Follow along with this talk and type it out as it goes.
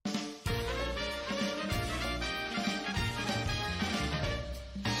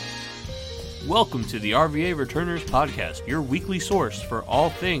Welcome to the RVA Returners Podcast, your weekly source for all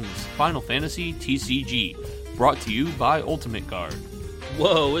things Final Fantasy TCG, brought to you by Ultimate Guard.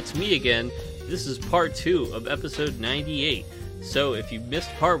 Whoa, it's me again. This is part 2 of episode 98. So if you missed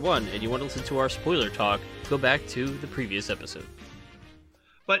part 1 and you want to listen to our spoiler talk, go back to the previous episode.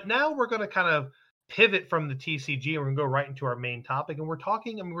 But now we're going to kind of pivot from the TCG and we're going to go right into our main topic. And we're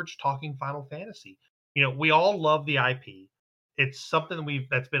just talking Final Fantasy. You know, we all love the IP. It's something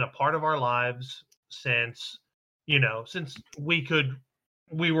that's been a part of our lives since we were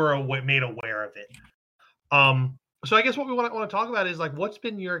made aware of it. So I guess what we want to talk about is like, what's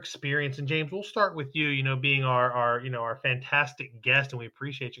been your experience? And James, we'll start with you. You know, being our fantastic guest, and we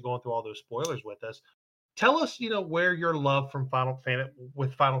appreciate you going through all those spoilers with us. Tell us, where your love from Final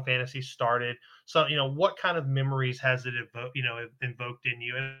Fantasy started. So, what kind of memories has it invoked in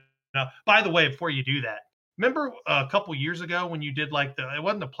you? And by the way, before you do that, remember a couple years ago when you did it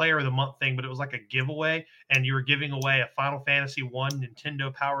wasn't a Player of the Month thing, but it was like a giveaway, and you were giving away a Final Fantasy 1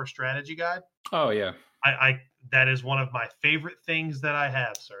 Nintendo Power Strategy Guide? Oh yeah, I that is one of my favorite things that I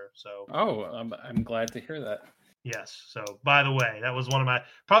have, sir. So I'm glad to hear that. Yes. So by the way, that was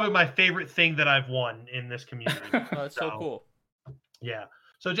probably my favorite thing that I've won in this community. That's so cool. Yeah.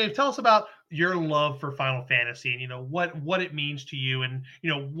 So James, tell us about your love for Final Fantasy and what it means to you, and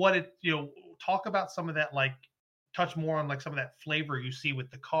talk about some of that, touch more on some of that flavor you see with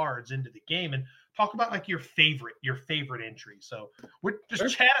the cards into the game, and talk about your favorite entry. So we're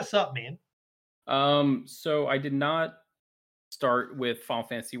just Chat us up, man. So I did not start with Final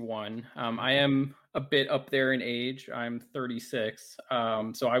Fantasy 1. I am a bit up there in age. I'm 36.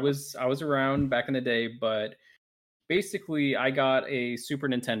 So I was around back in the day, but basically I got a Super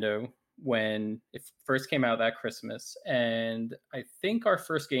Nintendo when it first came out that Christmas, and I think our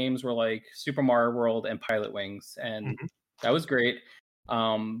first games were Super Mario World and Pilot Wings, and that was great.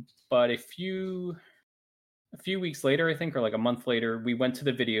 But a few weeks later, I think, or a month later, we went to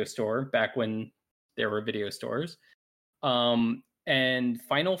the video store back when there were video stores. And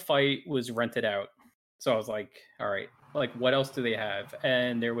Final Fight was rented out. So I was like, all right, what else do they have?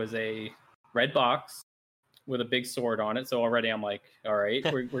 And there was a red box with a big sword on it. So already I'm like, all right,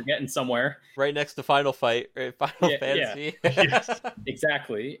 we're getting somewhere. Right next to Final Fight, right? Final Fantasy. Yeah. Yes,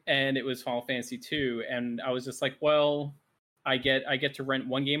 exactly. And it was Final Fantasy 2. And I was just like, well, I get to rent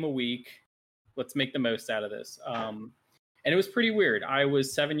one game a week. Let's make the most out of this. And it was pretty weird. I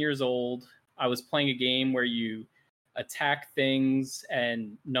was 7 years old. I was playing a game where you attack things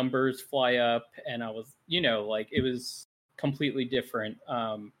and numbers fly up, and I was, it was completely different.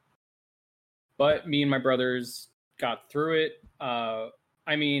 But me and my brothers got through it.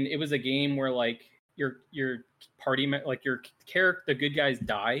 It was a game where your party, your character, the good guys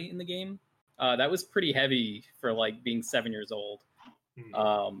die in the game. That was pretty heavy for being 7 years old.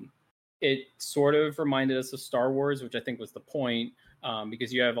 It sort of reminded us of Star Wars, which I think was the point,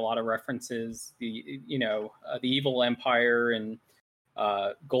 because you have a lot of references. The evil Empire, and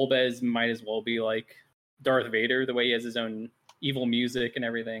Golbez might as well be like Darth Vader, the way he has his own evil music and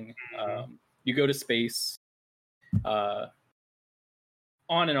everything. You go to space, on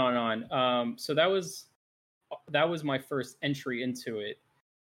and on and on. So that was my first entry into it.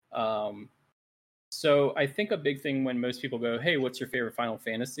 So I think a big thing when most people go, hey, what's your favorite Final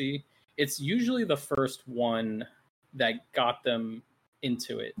Fantasy? It's usually the first one that got them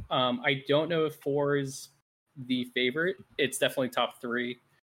into it. I don't know if 4 is the favorite. It's definitely top 3.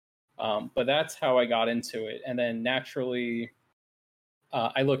 But that's how I got into it. And then naturally,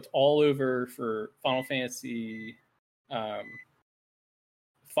 I looked all over for Final Fantasy 5,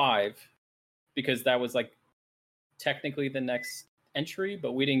 because that was technically the next entry,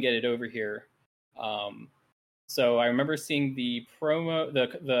 but we didn't get it over here. So I remember seeing the promo,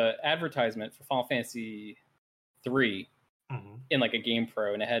 the advertisement for Final Fantasy 3 in a Game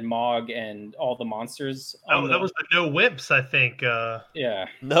Pro, and it had Mog and all the monsters. That was the No Wimps, I think. Yeah,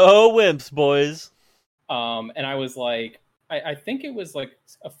 no wimps, boys. And I was like, I think it was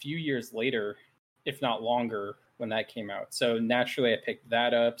a few years later, if not longer, when that came out. So naturally, I picked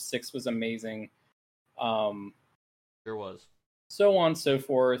that up. 6 was amazing. There was. So on and so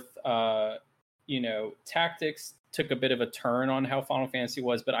forth. Tactics took a bit of a turn on how Final Fantasy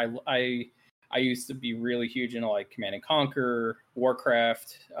was, but I used to be really huge into Command and Conquer,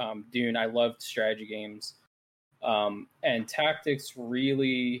 Warcraft, Dune. I loved strategy games. And Tactics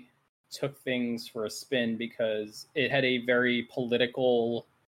really took things for a spin because it had a very political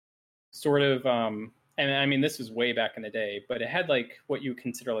sort of, and this was way back in the day, but it had what you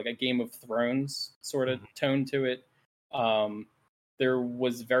consider a Game of Thrones sort of tone to it. There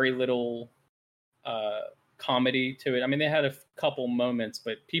was very little comedy to it. I mean, they had a couple moments,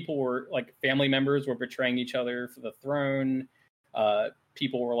 but people were like family members were betraying each other for the throne.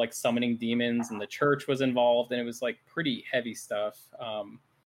 People were like summoning demons, and the church was involved, and it was like pretty heavy stuff.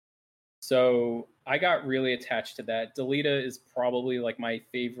 So I got really attached to that. Delita is probably like my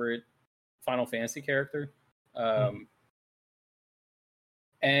favorite Final Fantasy character.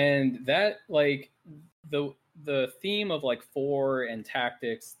 And that like the theme of like 4 and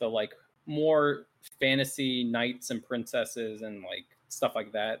tactics, the like more fantasy knights and princesses and like stuff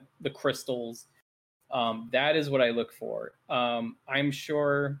like that, the crystals, that is what I look for. I'm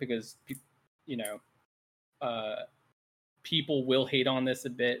sure because people will hate on this a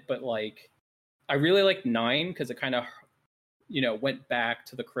bit, but like I really like 9 because it kind of went back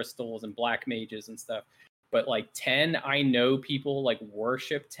to the crystals and black mages and stuff. But like 10, I know people like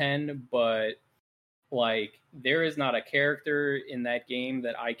worship 10, but like there is not a character in that game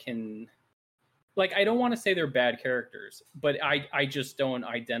that I can like. I don't want to say they're bad characters, but I just don't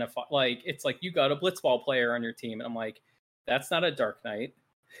identify. Like it's like you got a blitzball player on your team, and I'm like, that's not a Dark Knight.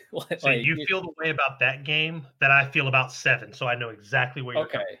 So you feel the way about that game that I feel about 7, so I know exactly where you're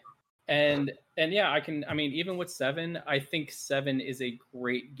coming from. And yeah, I mean, even with 7, I think 7 is a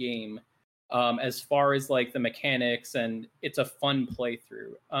great game. As far as like the mechanics, and it's a fun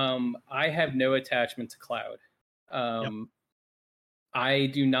playthrough. I have no attachment to Cloud. I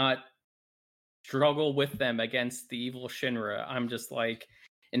do not struggle with them against the evil Shinra. I'm just like,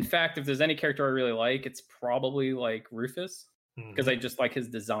 in fact, if there's any character I really like, it's probably like Rufus, because I just like his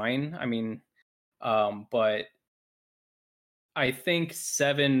design. I mean, but I think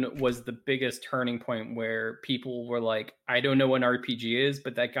 7 was the biggest turning point where people were like, I don't know what an RPG is,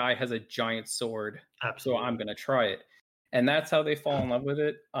 but that guy has a giant sword. Absolutely. So I'm going to try it. And that's how they fall in love with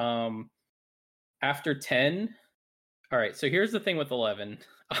it. After 10, all right, so here's the thing with 11.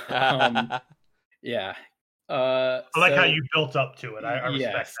 Yeah. I like how you built up to it. I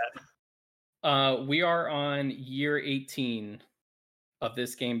respect that. We are on year 18 of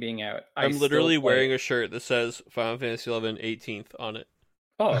this game being out. I'm literally wearing a shirt that says Final Fantasy 11 18th on it.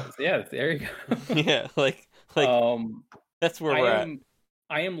 Oh, yeah, there you go. Yeah, like that's where we're at.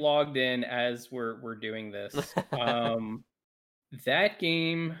 I am logged in as we're doing this. That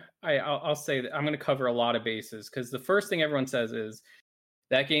game, I'll say that I'm going to cover a lot of bases, because the first thing everyone says is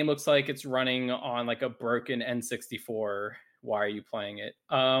that game looks like it's running on like a broken N64. Why are you playing it?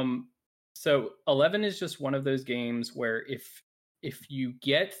 So 11 is just one of those games where if you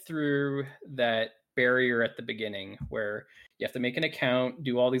get through that barrier at the beginning where you have to make an account,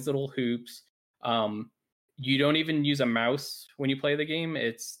 do all these little hoops, you don't even use a mouse when you play the game.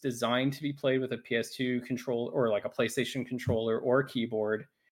 It's designed to be played with a PS2 controller or like a PlayStation controller or a keyboard.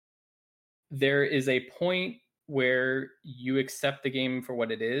 There is a point where you accept the game for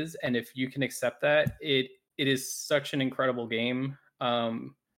what it is, and if you can accept that, it is such an incredible game.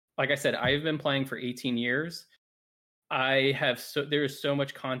 Like I said, I've been playing for 18 years. There's so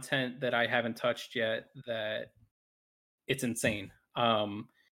much content that I haven't touched yet that it's insane.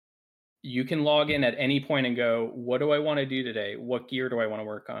 You can log in at any point and go, what do I want to do today? What gear do I want to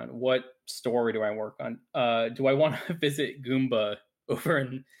work on? What story do I work on? Do I want to visit Goomba over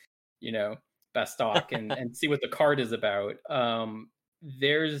in, Bastok and see what the card is about?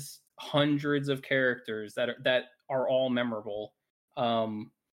 There's hundreds of characters that are all memorable.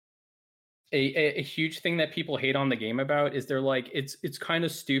 A huge thing that people hate on the game about is they're like, it's kind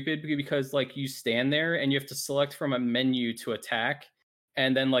of stupid because like you stand there and you have to select from a menu to attack,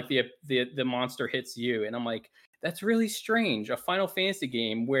 and then like the monster hits you, and I'm like, that's really strange. A Final Fantasy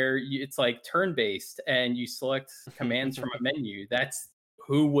game where it's like turn-based and you select commands from a menu. That's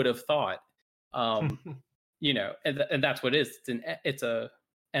who would have thought. And that's what it is. It's a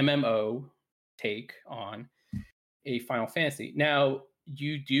MMO take on a Final Fantasy. Now,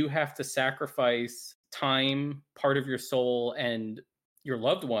 you do have to sacrifice time, part of your soul, and your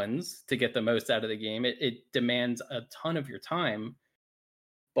loved ones to get the most out of the game. It demands a ton of your time,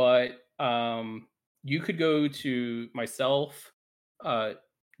 but you could go to myself,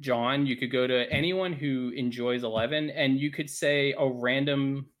 John, you could go to anyone who enjoys 11, and you could say a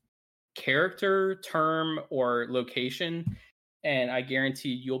random character, term, or location, and I guarantee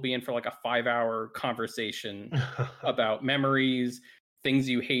you'll be in for like a 5-hour conversation about memories, things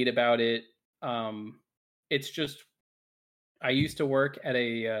you hate about it. It's just, I used to work at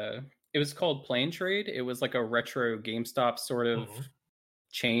it was called Plane Trade. It was like a retro GameStop sort of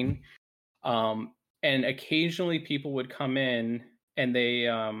chain. And occasionally people would come in and they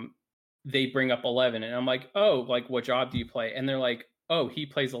bring up 11, and I'm like, oh, like what job do you play? And they're like, oh, he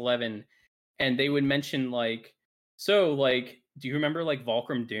plays 11. And they would mention like, so like, do you remember like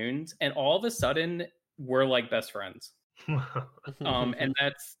Volcrum Dunes? And all of a sudden we're like best friends. And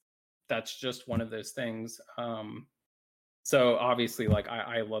that's just one of those things. So obviously, like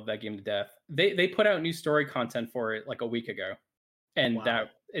I love that game to death. They put out new story content for it like a week ago, and Wow.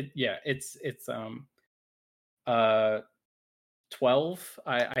 it's 12.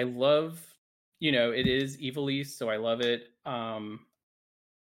 I love, it is Ivalice, so I love it.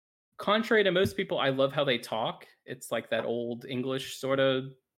 Contrary to most people, I love how they talk. It's like that old English sort of,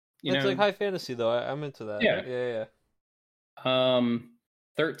 It's like high fantasy though. I'm into that. Yeah. Yeah.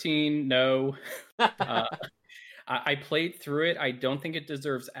 13, no. I played through it. I don't think it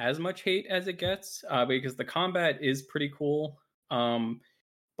deserves as much hate as it gets, because the combat is pretty cool.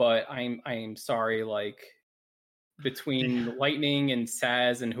 But I'm sorry, like between Lightning and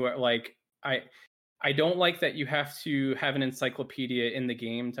Saz and whoever, like I don't like that you have to have an encyclopedia in the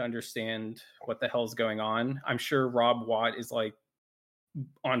game to understand what the hell's going on. I'm sure Rob Watt is like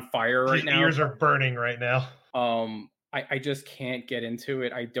on fire right His now. ears are burning right now. I just can't get into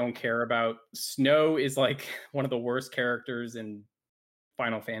it. I don't care about Snow is like one of the worst characters in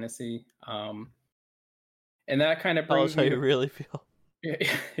Final Fantasy. And that kind of Tell brings us how me you really feel.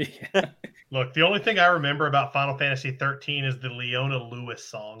 yeah. Look, the only thing I remember about Final Fantasy 13 is the Leona Lewis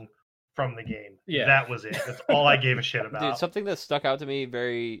song from the game. Yeah. That was it. That's all I gave a shit about. Dude, something that stuck out to me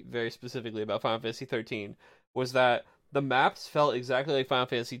very, very specifically about Final Fantasy 13 was that the maps felt exactly like Final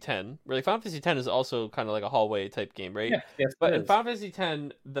Fantasy 10. Really, Final Fantasy 10 is also kind of like a hallway type game, right? Yeah, yes, but it in is. Final Fantasy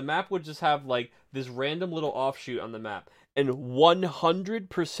 10, the map would just have like this random little offshoot on the map, and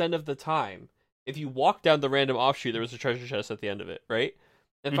 100% of the time, if you walk down the random offshoot, there was a treasure chest at the end of it, right?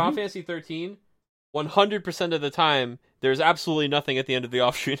 In Final Fantasy 13, 100% of the time, there's absolutely nothing at the end of the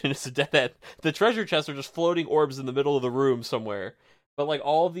offshoot, and it's a dead end. The treasure chests are just floating orbs in the middle of the room somewhere. But like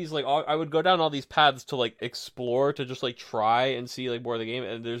all of these, like I would go down all these paths to like explore, to just like try and see like more of the game,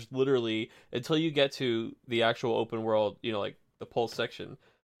 and there's literally, until you get to the actual open world, like the Pulse section,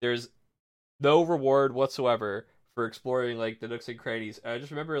 there's no reward whatsoever for exploring like the nooks and crannies. And I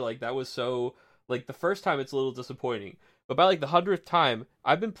just remember like that was so, like the first time it's a little disappointing, but by like the 100th time,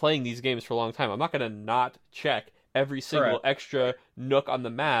 I've been playing these games for a long time. I'm not gonna not check every single extra nook on the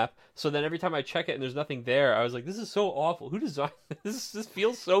map. So then every time I check it and there's nothing there, I was like, this is so awful. Who designed this? This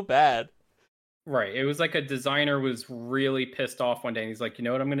feels so bad. Right. It was like a designer was really pissed off one day, and he's like, you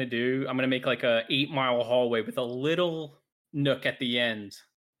know what I'm going to do? I'm going to make like a 8-mile hallway with a little nook at the end,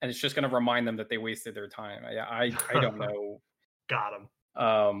 and it's just going to remind them that they wasted their time. I don't know. Got him.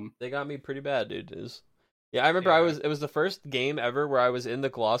 They got me pretty bad, dude. I remember it was the first game ever where I was in the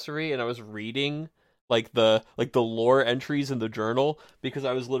glossary and I was reading like the lore entries in the journal, because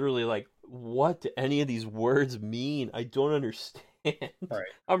I was literally like, what do any of these words mean? I don't understand. Right.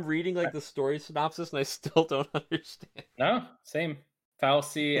 I'm reading like the story synopsis and I still don't understand. No, same.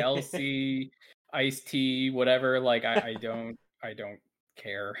 Falsy, LC, Iced Tea, whatever. Like I don't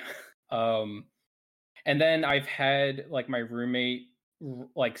care. And then I've had like my roommate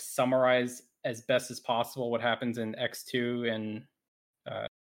like summarize as best as possible what happens in X2 and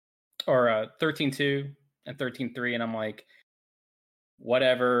 13.2 and 13.3, and I'm like,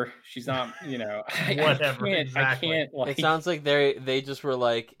 whatever. She's not, Whatever. I can't. Like, it sounds like they just were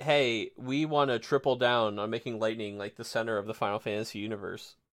like, hey, we want to triple down on making Lightning like the center of the Final Fantasy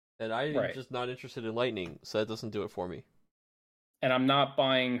universe, and I'm just not interested in Lightning, so that doesn't do it for me. And I'm not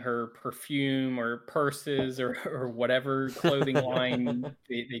buying her perfume or purses or whatever clothing line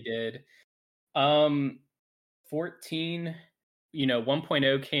they did. 14,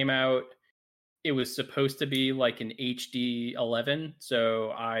 1.0 came out. It was supposed to be like an HD 11, so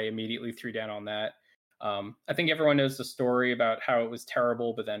I immediately threw down on that. I think everyone knows the story about how it was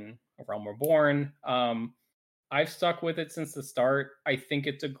terrible, but then A Realm Reborn. I've stuck with it since the start. I think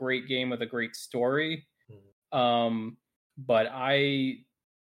it's a great game with a great story. But I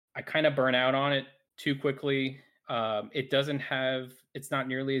kind of burn out on it too quickly. It's not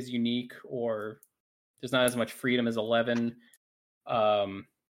nearly as unique, or there's not as much freedom as 11.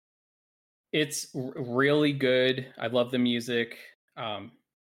 It's really good. I love the music.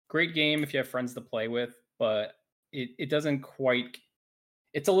 Great game if you have friends to play with, but it doesn't quite.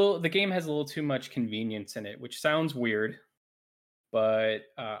 The game has a little too much convenience in it, which sounds weird, but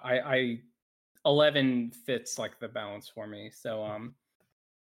 11 fits like the balance for me. So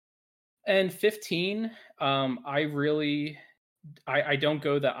and 15, I don't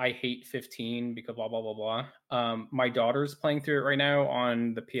go that I hate 15 because blah blah blah blah. My daughter's playing through it right now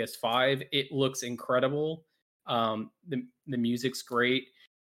on the PS5. It looks incredible. The music's great.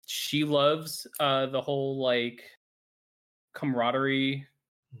 She loves the whole like camaraderie,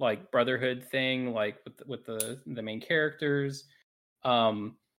 like brotherhood thing, like with the main characters.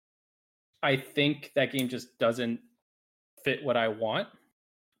 I think that game just doesn't fit what I want,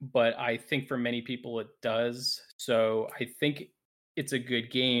 but I think for many people it does. So I think it's a good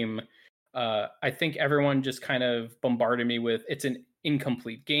game. I think everyone just kind of bombarded me with it's an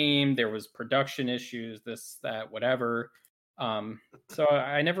incomplete game. There was production issues, this, that, whatever. So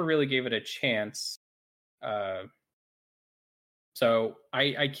I never really gave it a chance. So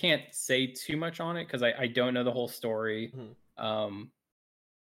I can't say too much on it because I don't know the whole story.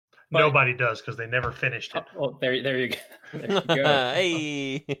 But- Nobody does because they never finished it. well, there you go. There you go.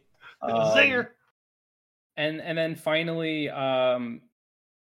 Hey. Zinger. And then finally,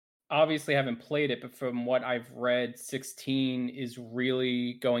 obviously haven't played it, but from what I've read, 16 is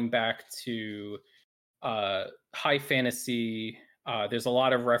really going back to high fantasy. There's a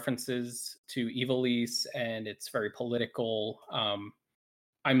lot of references to Ivalice, and it's very political.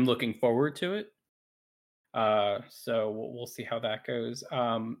 I'm looking forward to it. So we'll see how that goes.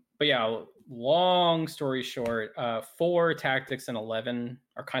 But yeah, long story short, 4 tactics and 11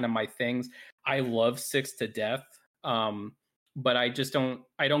 are kind of my things. I love 6 to death. But I just don't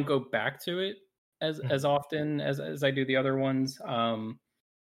go back to it as often as I do the other ones.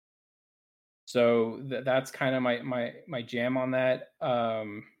 So that's kind of my jam on that.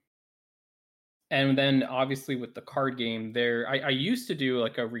 And then obviously with the card game there, I used to do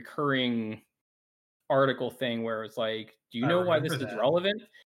like a recurring article thing where it's like, do you know why this is relevant?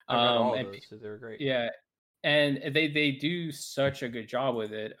 I read all of those, so they were great. Yeah, and they do such a good job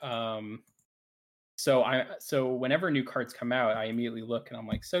with it. So whenever new cards come out, I immediately look and I'm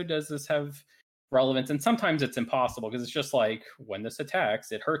like, so does this have relevance? And sometimes it's impossible because it's just like when this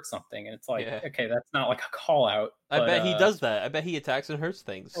attacks, it hurts something, and it's like, okay, that's not like a call out. I bet he does that. I bet he attacks and hurts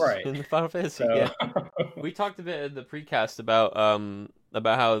things. Right. In the Final Fantasy. So... Yeah. We talked a bit in the precast about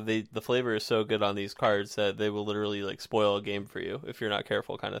how the flavor is so good on these cards that they will literally like spoil a game for you if you're not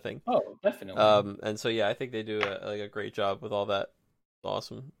careful, kind of thing. Oh, definitely. And so yeah, I think they do a great job with all that.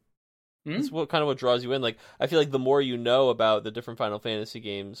 Awesome. Mm-hmm. It's what draws you in. Like, I feel like the more you know about the different Final Fantasy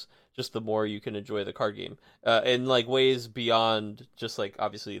games, just the more you can enjoy the card game, in like ways beyond just like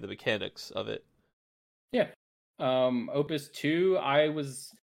obviously the mechanics of it. Yeah. Opus 2, I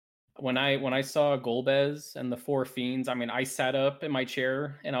was when I saw Golbez and the 4 Fiends, I mean, I sat up in my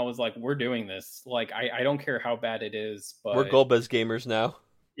chair and I was like, we're doing this. Like, I don't care how bad it is, but we're Golbez gamers now.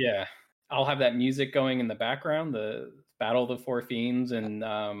 Yeah. I'll have that music going in the background, the Battle of the 4 Fiends, and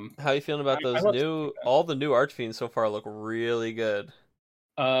how are you feeling about those all the new Archfiends so far look really good.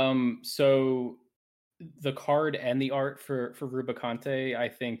 So the card and the art for Rubicante, I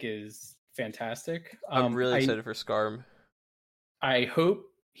think, is fantastic. I'm really excited for Skarm. I hope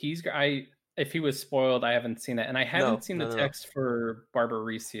if he was spoiled, I haven't seen it, and I haven't seen the text for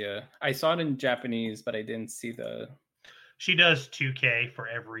Barbarecia. I saw it in Japanese, but I didn't see the. She does 2k for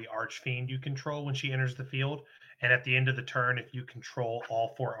every Archfiend you control when she enters the field, and at the end of the turn, if you control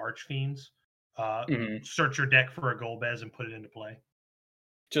all 4 Archfiends, search your deck for a Golbez and put it into play.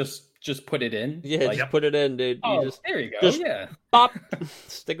 Just put it in. Yeah, just put it in, dude. There you go. Yeah, pop,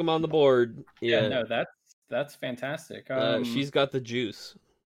 stick them on the board. Yeah, no, that's fantastic. She's got the juice.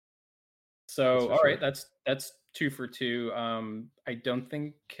 So all right, that's 2 for 2. I don't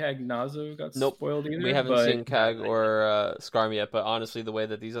think Cagnazzo got spoiled either. We haven't seen Cag or Skarm yet, but honestly, the way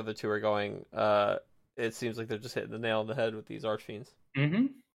that these other two are going, it seems like they're just hitting the nail on the head with these Archfiends. Mm-hmm.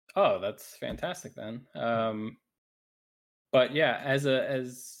 Oh, that's fantastic then. But yeah, as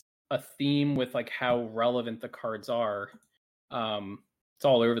a theme with like how relevant the cards are, it's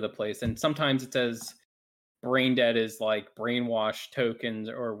all over the place. And sometimes it says brain dead is like brainwash tokens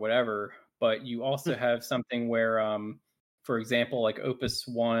or whatever, but you also have something where, for example, like Opus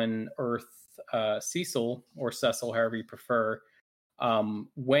 1 Earth Cecil or Cecil, however you prefer,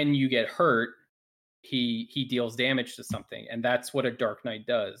 when you get hurt, he deals damage to something, and that's what a Dark Knight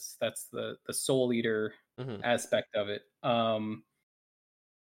does. That's the Soul Eater aspect of it.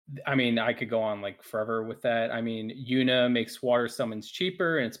 I mean, I could go on like forever with that. I mean, Yuna makes water summons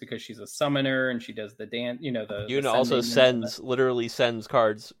cheaper, and it's because she's a summoner and she does the dance. You know, Yuna also literally sends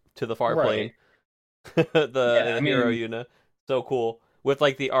cards to the far plane. the hero Yuna, so cool with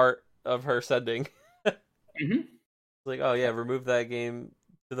like the art of her sending. Like, oh yeah, remove that game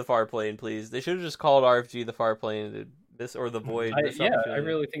to the far plane, please. They should have just called RFG the far plane. This or the void. I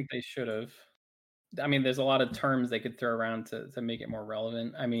really think they should have. I mean, there's a lot of terms they could throw around to make it more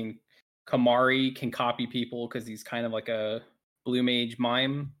relevant. I mean, Kamari can copy people because he's kind of like a blue mage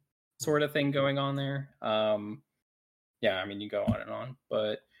mime sort of thing going on there. Yeah, I mean, you go on and on,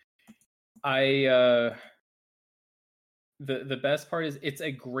 but the best part is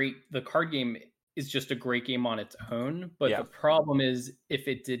the card game is just a great game on its own. But the problem is if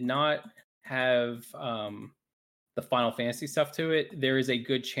it did not have the Final Fantasy stuff to it, there is a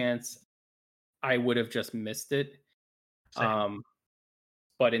good chance I would have just missed it. Same.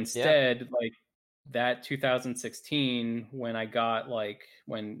 But instead, like that 2016, when I got like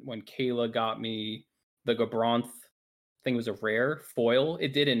when Kayla got me the Gabronth, I think it was a rare foil.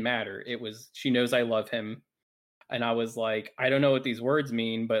 It didn't matter. It was, she knows I love him, and I was like, I don't know what these words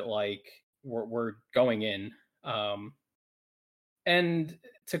mean, but like we're going in. And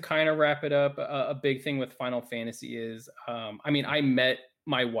to kind of wrap it up, a big thing with Final Fantasy is, I mean, I met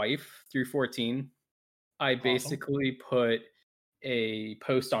my wife through 14. I basically put a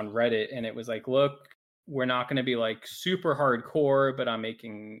post on Reddit, and it was like, look, we're not going to be like super hardcore, but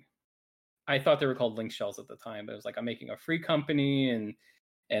I thought they were called link shells at the time, but it was like, I'm making a free company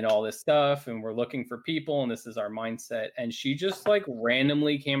and all this stuff, and we're looking for people, and this is our mindset. And she just like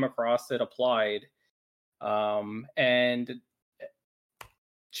randomly came across it, applied, and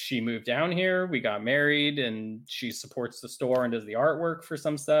she moved down here, we got married, and she supports the store and does the artwork for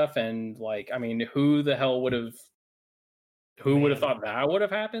some stuff. And like, I mean, who the hell would have thought that would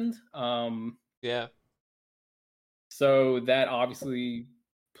have happened? Yeah. So that obviously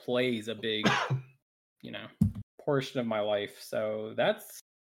plays a big, portion of my life. So that's,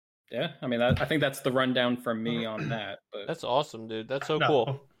 I mean, I think that's the rundown from me on that. But That's awesome, dude. That's so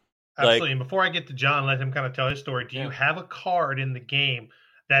cool. Absolutely. And before I get to John, let him kind of tell his story. Do you have a card in the game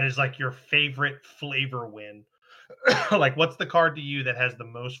that is like your favorite flavor win? Like, what's the card to you that has the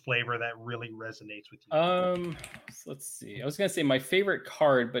most flavor that really resonates with you? So let's see. I was gonna say my favorite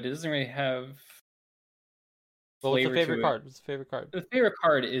card, but it doesn't really have. Well, what's the flavor favorite to card? What's the favorite card? The favorite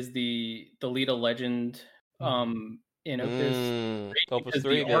card is the Lita Legend. In Opus. Opus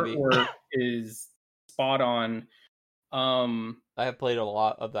 3, the baby. artwork is spot on. I have played a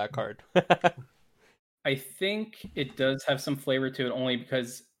lot of that card. I think it does have some flavor to it, only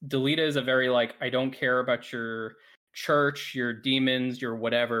because Delita is a very like, I don't care about your church, your demons, your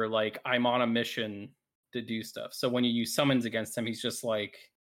whatever. Like, I'm on a mission to do stuff. So when you use summons against him, he's just like,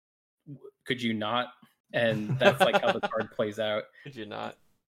 could you not? And that's like how the card plays out. Could you not?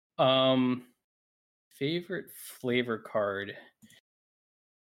 Favorite flavor card.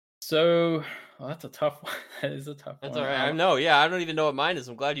 So that's a tough one. That is a tough one. That's all right. I know. Yeah, I don't even know what mine is.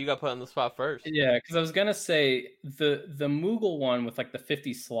 I'm glad you got put on the spot first. Yeah, because I was gonna say the Moogle one with like the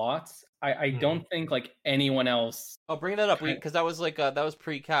 50 slots. I don't think like anyone else. Oh, bring that up, because that was like that was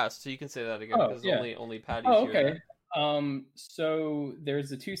pre-cast, so you can say that again. Because only Patty's Oh, here. okay. So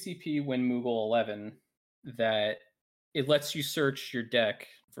there's a 2CP Win Moogle 11 that it lets you search your deck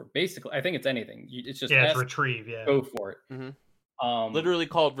for basically, I think it's anything. It's just it's retrieve. Yeah, go for it. Mm-hmm. Literally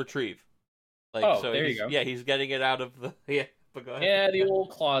called retrieve. Like, so there you go. Yeah, he's getting it out of the But go ahead. Yeah, the old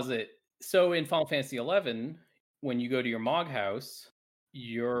closet. So in Final Fantasy 11, when you go to your Mog house,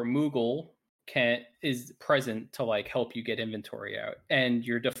 your Moogle is present to like help you get inventory out, and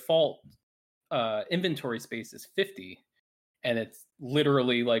your default inventory space is 50, and it's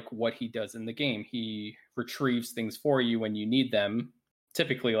literally like what he does in the game. He retrieves things for you when you need them,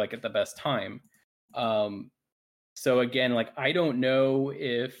 typically like at the best time. So again, like, I don't know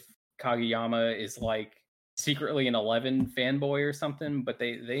if Kageyama is like secretly an 11 fanboy or something, but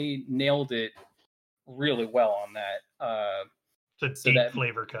they nailed it really well on that. It's a deep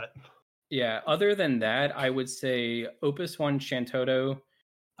flavor cut. Yeah. Other than that, I would say Opus 1 Shantoto.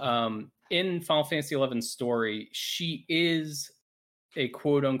 In Final Fantasy 11 story, she is a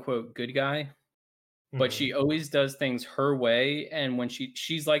quote unquote good guy, but she always does things her way. And when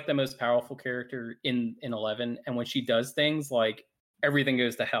she's like the most powerful character in 11, and when she does things, like, everything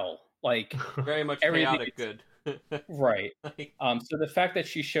goes to hell. Like, very much chaotic good. Right. So the fact that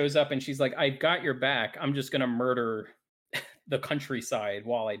she shows up and she's like, I've got your back, I'm just gonna murder the countryside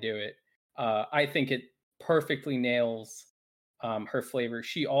while I do it. I think it perfectly nails her flavor.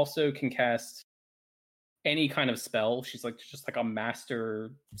 She also can cast any kind of spell. She's like just like a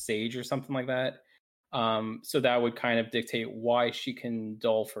master sage or something like that. So that would kind of dictate why she can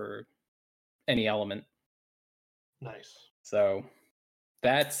dull for any element. Nice. So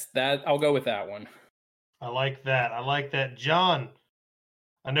that's that. I'll go with that one. I like that. John,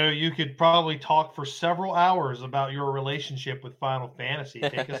 I know you could probably talk for several hours about your relationship with Final Fantasy.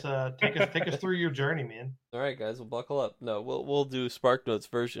 Take us through your journey, man. All right, guys, we'll buckle up. No, we'll do Spark Notes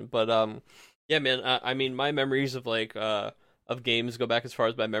version, but yeah, man. I mean, my memories of like of games go back as far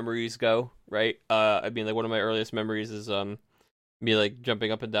as my memories go, right? I mean, like, one of my earliest memories is me like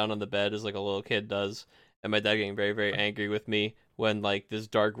jumping up and down on the bed as like a little kid does, and my dad getting very, very angry with me when like this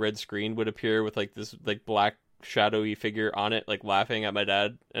dark red screen would appear with like this like black shadowy figure on it, like laughing at my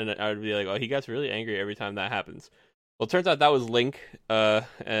dad, and I would be like, oh, he gets really angry every time that happens. Well, it turns out that was Link,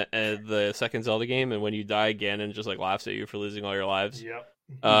 the second Zelda game, and when you die, Ganon just like laughs at you for losing all your lives. Yep.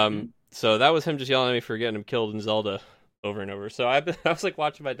 So that was him just yelling at me for getting him killed in Zelda over and over. So I was like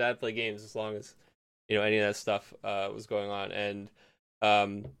watching my dad play games as long as any of that stuff was going on, and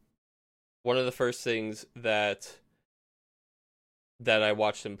one of the first things that I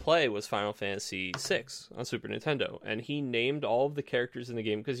watched him play was Final Fantasy VI on Super Nintendo, and he named all of the characters in the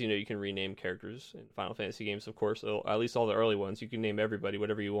game because you can rename characters in Final Fantasy games, of course. So at least all the early ones, you can name everybody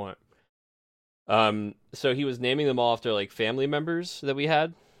whatever you want. So he was naming them all after like family members that we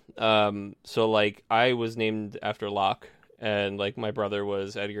had. So like I was named after Locke, and like my brother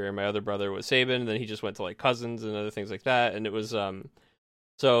was Edgar, and my other brother was Sabin. And then he just went to like cousins and other things like that, and it was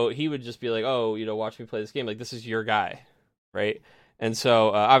so he would just be like, oh, watch me play this game. Like this is your guy, right? And so,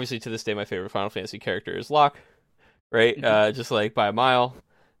 obviously, to this day, my favorite Final Fantasy character is Locke, right? Just like by a mile.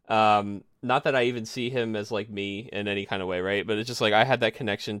 Not that I even see him as like me in any kind of way, right? But it's just like I had that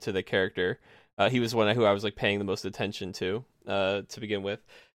connection to the character. He was one who I was like paying the most attention to begin with,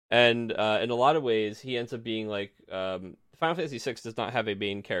 and in a lot of ways, he ends up being like Final Fantasy VI does not have a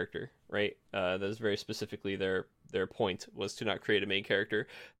main character, right? That is very specifically their point was to not create a main character.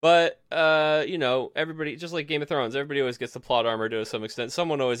 But everybody, just like Game of Thrones, everybody always gets the plot armor to some extent.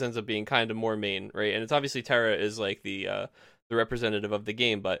 Someone always ends up being kind of more main, right? And it's obviously Terra is like the representative of the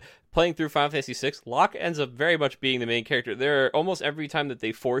game, but playing through Final Fantasy VI, Locke ends up very much being the main character. There are almost every time that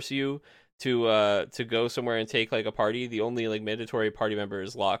they force you to go somewhere and take like a party, the only like mandatory party member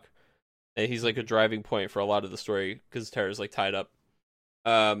is Locke. And he's like a driving point for a lot of the story because Terra's like tied up.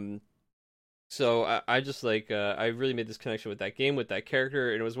 So I just like I really made this connection with that game, with that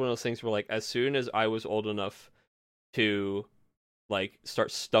character, and it was one of those things where like as soon as I was old enough to like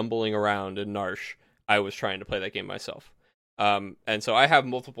start stumbling around in Narsh, I was trying to play that game myself. And so I have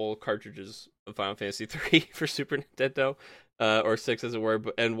multiple cartridges of Final Fantasy 3 for Super Nintendo, or 6 as it were,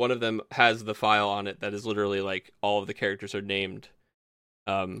 and one of them has the file on it that is literally like all of the characters are named.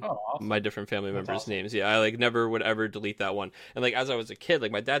 Awesome. My different family members' awesome. names. Yeah, I like never would ever delete that one. And like as I was a kid,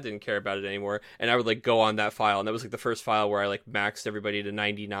 like my dad didn't care about it anymore, and I would like go on that file, and that was like the first file where I like maxed everybody to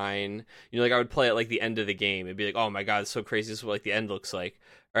 99. Like I would play at like the end of the game and be like, oh my god, it's so crazy. This is what like the end looks like.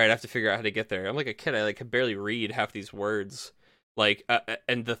 All right, I have to figure out how to get there. I'm like a kid. I like could barely read half these words. Like,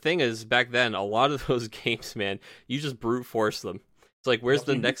 and the thing is, back then, a lot of those games, man, you just brute force them. It's like, where's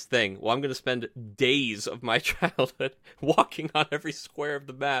the next thing? Well, I'm going to spend days of my childhood walking on every square of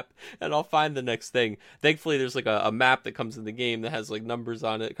the map, and I'll find the next thing. Thankfully, there's like a map that comes in the game that has like numbers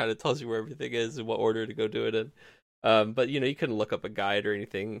on it, kind of tells you where everything is and what order to go do it in. But you couldn't look up a guide or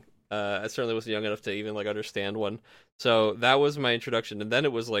anything. I certainly wasn't young enough to even like understand one. So that was my introduction, and then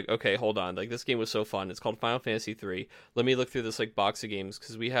it was like, okay, hold on, like this game was so fun. It's called Final Fantasy 3. Let me look through this like box of games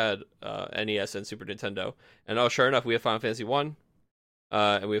because we had NES and Super Nintendo, and oh, sure enough, we have Final Fantasy 1.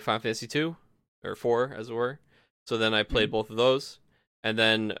 And we have Final Fantasy 2, or 4, as it were. So then I played both of those. And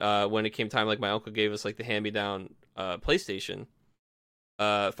then when it came time, like my uncle gave us like the hand-me-down PlayStation,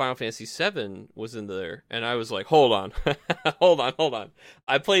 Final Fantasy 7 was in there. And I was like, hold on. hold on.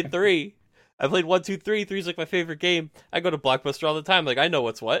 I played 3. I played 1, 2, 3. 3 is like my favorite game. I go to Blockbuster all the time. Like I know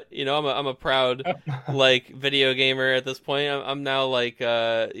what's what. I'm a proud like video gamer at this point. I'm now like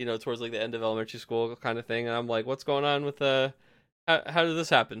towards like the end of elementary school kind of thing. And I'm like, what's going on with how did this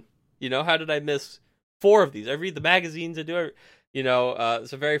happen? How did I miss 4 of these? I read the magazines and do it.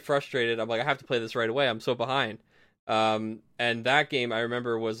 So very frustrated. I'm like, I have to play this right away. I'm so behind. And that game I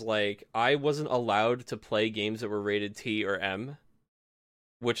remember was like, I wasn't allowed to play games that were rated T or M,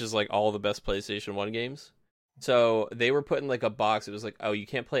 which is like all the best PlayStation 1 games. So they were put in like a box. It was like, oh, you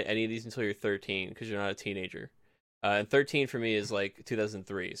can't play any of these until you're 13 because you're not a teenager. And 13 for me is like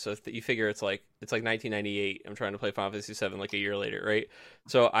 2003. So you figure it's like 1998. I'm trying to play Final Fantasy 7 like a year later, right?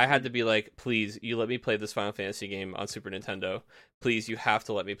 So I had to be like, please, you let me play this Final Fantasy game on Super Nintendo. Please, you have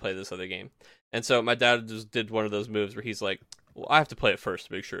to let me play this other game. And so my dad just did one of those moves where he's like, well, I have to play it first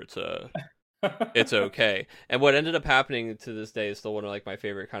to make sure it's okay. And what ended up happening to this day is still one of like my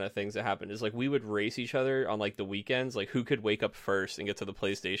favorite kind of things that happened is like we would race each other on like the weekends, like who could wake up first and get to the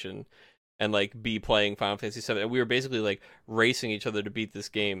PlayStation and like be playing Final Fantasy 7, and we were basically like racing each other to beat this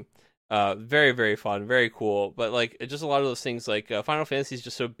game. Very, very fun, very cool. But like just a lot of those things, like Final Fantasy is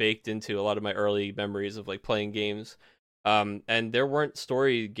just so baked into a lot of my early memories of like playing games. And there weren't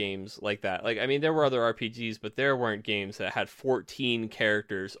story games like that. Like, I mean, there were other RPGs, but there weren't games that had 14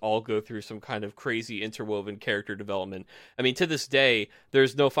 characters all go through some kind of crazy interwoven character development. I mean, to this day,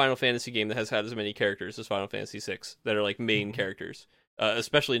 there's no Final Fantasy game that has had as many characters as Final Fantasy 6 that are like main characters.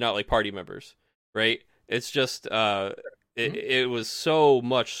 Especially not like party members, right? It's just it was so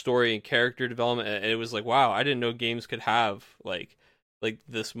much story and character development, and it was like, wow, I didn't know games could have like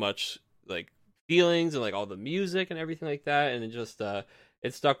this much like feelings and like all the music and everything like that, and it just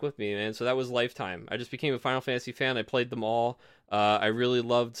it stuck with me, man. So that was Lifetime. I just became a Final Fantasy fan. I played them all. I really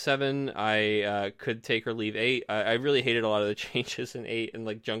loved 7. I could take or leave 8. I really hated a lot of the changes in 8, and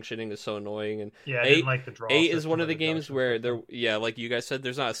like junctioning is so annoying. And Yeah, I 8, didn't like the draw. 8 is system one of or the games junction where system. like you guys said,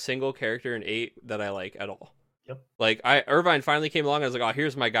 there's not a single character in 8 that I like at all. Yep. Like Irvine finally came along. I was like, oh,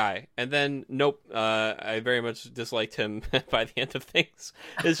 here's my guy. And then nope, I very much disliked him by the end of things.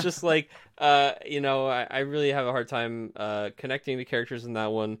 It's just like, I really have a hard time connecting the characters in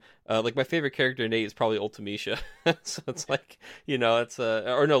that one. Like my favorite character in 8 is probably Ultimecia. So it's like, it's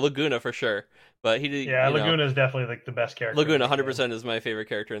or no, Laguna for sure. But Yeah, Laguna is definitely like the best character. Laguna 100% is my favorite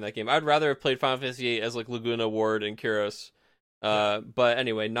character in that game. I'd rather have played Final Fantasy 8 as like Laguna, Ward, and Kyros. But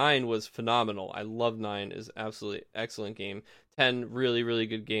anyway, 9 was phenomenal. I love 9. Is absolutely excellent game. 10, really, really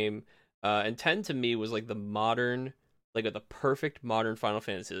good game. And 10 to me was like the modern, like the perfect modern Final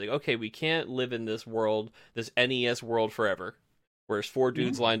Fantasy. Like, okay, we can't live in this world, this NES world forever, where there's 4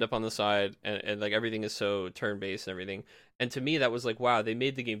 dudes lined up on the side, and like everything is so turn-based and everything. And to me, that was like, wow, they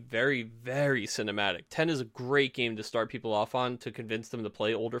made the game very, very cinematic. 10 is a great game to start people off on, to convince them to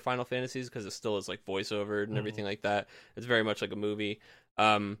play older Final Fantasies, because it still is like voiceover and everything like that. It's very much like a movie.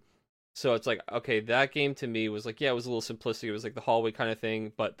 So it's like, okay, that game to me was like, yeah, it was a little simplistic. It was like the hallway kind of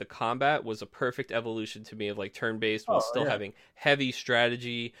thing, but the combat was a perfect evolution to me of like turn-based, while still having heavy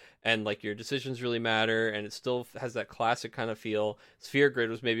strategy, and like your decisions really matter, and it still has that classic kind of feel. Sphere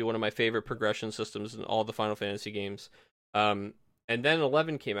Grid was maybe one of my favorite progression systems in all the Final Fantasy games. And then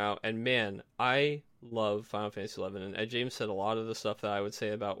 11 came out, and man, I love Final Fantasy 11. And James said a lot of the stuff that I would say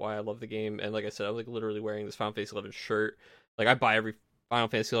about why I love the game. And like I said, I'm like literally wearing this Final Fantasy 11 shirt. Like I buy every Final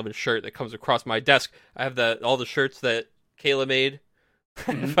Fantasy 11 shirt that comes across my desk. I have all the shirts that Kayla made.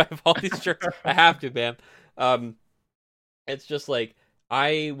 I have all these shirts. I have to, man. It's just like,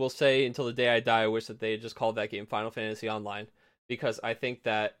 I will say until the day I die, I wish that they had just called that game Final Fantasy Online. Because I think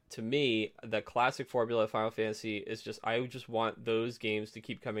that, to me, the classic formula of Final Fantasy is just, I just want those games to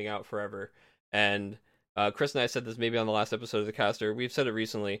keep coming out forever. And Chris and I said this maybe on the last episode of the caster. We've said it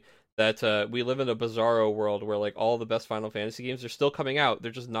recently, that we live in a bizarro world where like all the best Final Fantasy games are still coming out.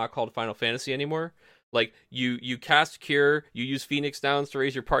 They're just not called Final Fantasy anymore. Like you cast Cure, you use Phoenix Downs to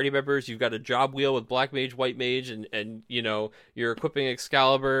raise your party members. You've got a job wheel with Black Mage, White Mage, and you're equipping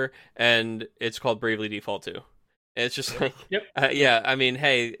Excalibur, and it's called Bravely Default 2. And it's just like, yeah, I mean,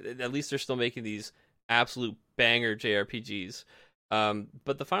 hey, at least they're still making these absolute banger JRPGs.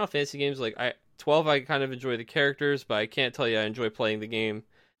 But the Final Fantasy games, like 12, I kind of enjoy the characters, but I can't tell you I enjoy playing the game.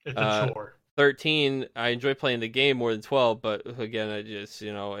 It's a chore. 13, I enjoy playing the game more than 12, but again, I just,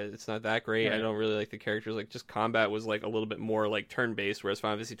 it's not that great. Right. I don't really like the characters. Like, just combat was like a little bit more like turn-based, whereas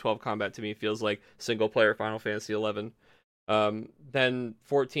Final Fantasy 12 combat to me feels like single-player Final Fantasy 11. Then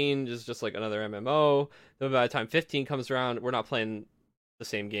 14 is just like another MMO. Then by the time 15 comes around, we're not playing the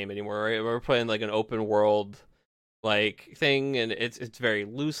same game anymore, right? We're playing like an open world like thing, and it's very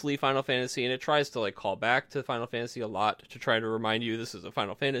loosely Final Fantasy, and it tries to like call back to Final Fantasy a lot to try to remind you this is a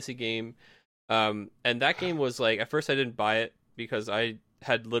Final Fantasy game. And that game was like, at first I didn't buy it because I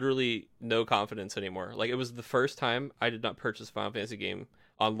had literally no confidence anymore. Like, it was the first time I did not purchase a Final Fantasy game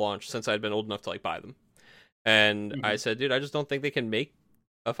on launch since I'd been old enough to like buy them. And I said, dude, I just don't think they can make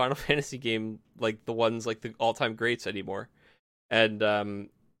a Final Fantasy game like the ones like the all-time greats anymore. And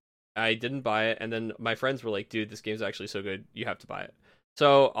I didn't buy it, and then my friends were like, dude, this game's actually so good, you have to buy it.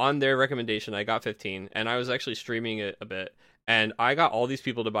 So on their recommendation, I got 15, and I was actually streaming it a bit, and I got all these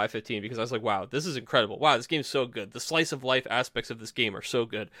people to buy 15 because I was like, wow, this is incredible. Wow, this game's so good. The slice of life aspects of this game are so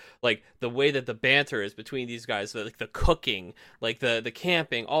good. Like, the way that the banter is between these guys, like the cooking, like the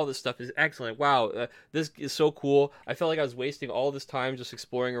camping, all this stuff is excellent. Wow, this is so cool. I felt like I was wasting all this time just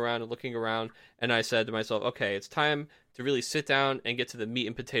exploring around and looking around, and I said to myself, okay, it's time to really sit down and get to the meat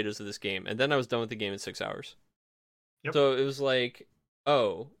and potatoes of this game. And then I was done with the game in 6 hours. Yep. So it was like,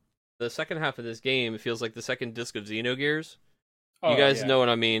 oh, the second half of this game feels like the second disc of Xenogears. You guys know what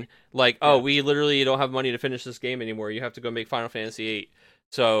I mean? Like, oh, we literally don't have money to finish this game anymore. You have to go make Final Fantasy VIII.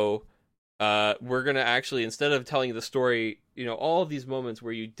 So we're going to actually, instead of telling the story, all of these moments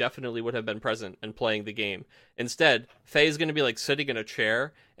where you definitely would have been present and playing the game, instead, Faye's going to be like sitting in a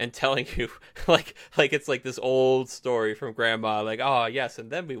chair and telling you like it's like this old story from grandma, like, oh yes,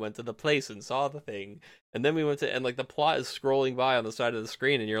 and then we went to the place and saw the thing, and then we went to, and like the plot is scrolling by on the side of the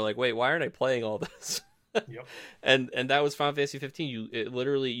screen, and you're like, wait, why aren't I playing all this? Yep. And that was Final Fantasy 15.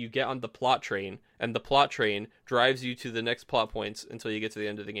 You get on the plot train, and the plot train drives you to the next plot points until you get to the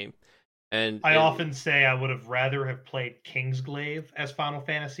end of the game. And I often say I would have rather have played Kingsglaive as Final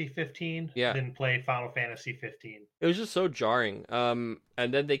Fantasy 15 than play Final Fantasy 15. It was just so jarring. And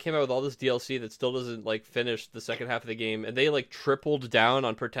then they came out with all this DLC that still doesn't like finish the second half of the game, and they like tripled down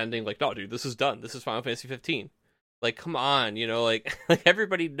on pretending like, no, dude, this is done. This is Final Fantasy 15. Like, come on, you know, like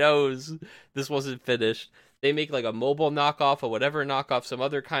everybody knows this wasn't finished. They make like a mobile knockoff or whatever knockoff, some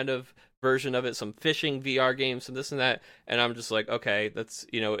other kind of version of it, some fishing VR games, some this and that, and I'm just like, okay, that's,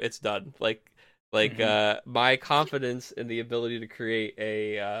 you know, it's done. Like my confidence in the ability to create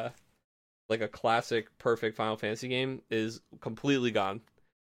a like a classic perfect Final Fantasy game is completely gone.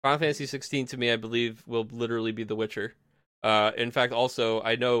 Final Fantasy 16 to me, I believe, will literally be The Witcher. In fact, also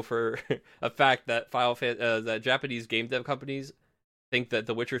I know for a fact that that Japanese game dev companies think that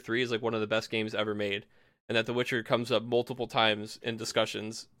The Witcher 3 is like one of the best games ever made, and that The Witcher comes up multiple times in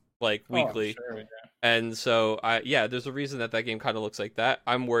discussions like weekly. Sure, yeah. And so there's a reason that game kind of looks like that.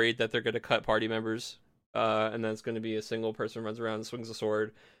 I'm worried that they're going to cut party members, and then it's going to be a single person runs around and swings a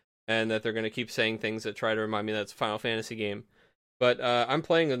sword, and that they're going to keep saying things that try to remind me that it's a Final Fantasy game. But I'm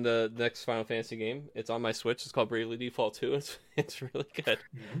playing in the next Final Fantasy game. It's on my Switch. It's called Bravely Default 2. It's really good.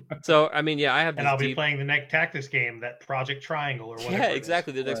 So I mean, I have. And I'll be playing the next Tactics game, that Project Triangle or whatever. Yeah,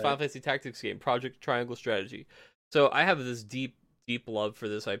 exactly. The next Final Fantasy Tactics game, Project Triangle Strategy. So I have this deep love for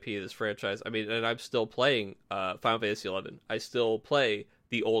this IP, this franchise. I mean, and I'm still playing Final Fantasy 11. I still play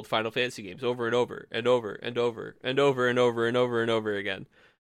the old Final Fantasy games over and over and over and over and over and over and over and over again.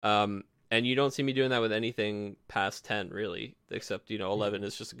 And you don't see me doing that with anything past 10, really, except, 11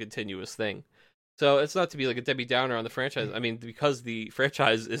 is just a continuous thing. So it's not to be like a Debbie Downer on the franchise. I mean, because the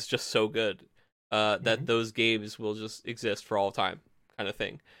franchise is just so good that those games will just exist for all time, kind of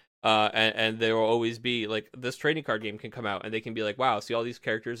thing. And there will always be, like, this trading card game can come out, and they can be like, wow, see all these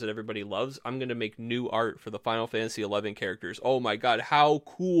characters that everybody loves? I'm going to make new art for the Final Fantasy 11 characters. Oh my god, how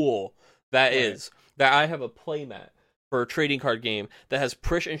cool that is. That I have a playmat for a trading card game that has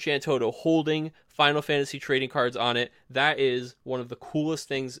Prish and Shantoto holding Final Fantasy trading cards on it. That is one of the coolest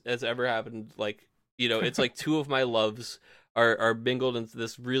things that's ever happened. Like, it's like two of my loves are mingled into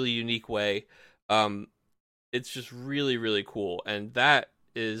this really unique way. It's just really, really cool. And that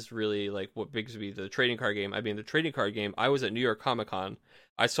is really like what brings me the trading card game. I mean, the trading card game, I was at New York Comic Con.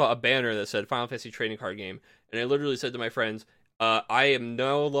 I saw a banner that said Final Fantasy trading card game. And I literally said to my friends, I am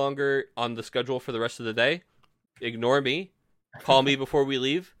no longer on the schedule for the rest of the day. Ignore me. Call me before we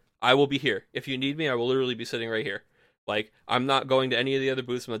leave. I will be here. If you need me, I will literally be sitting right here. Like, I'm not going to any of the other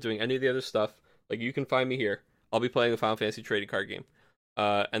booths. I'm not doing any of the other stuff. Like, you can find me here. I'll be playing the Final Fantasy trading card game.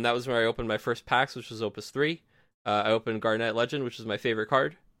 And that was where I opened my first packs, which was Opus 3. I opened Garnet Legend, which is my favorite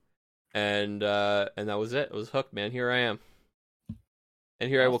card. And that was it. It was hooked, man. Here I am. And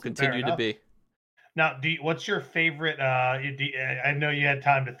here I will continue to be. Now, what's your favorite? I know you had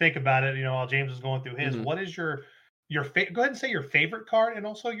time to think about it. While James was going through his. What is your favorite? Go ahead and say your favorite card, and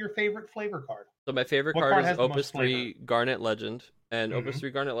also your favorite flavor card. So my favorite card is Opus 3 Garnet Legend, and Opus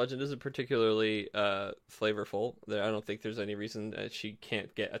 3 Garnet Legend isn't particularly flavorful. I don't think there's any reason that she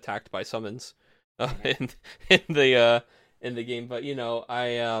can't get attacked by summons in the game. But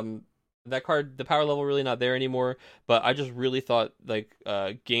that card, the power level really not there anymore. But I just really thought like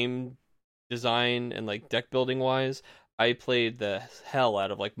game design and like deck building wise, I played the hell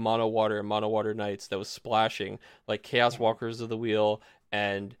out of like Mono Water and Mono Water Knights that was splashing like Chaos Walkers of the Wheel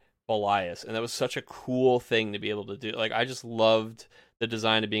and Belias, and that was such a cool thing to be able to do. Like, I just loved the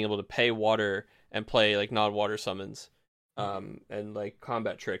design of being able to pay water and play like non-water summons, and like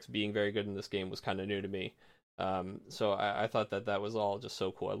combat tricks being very good in this game was kind of new to me. So I thought that was all just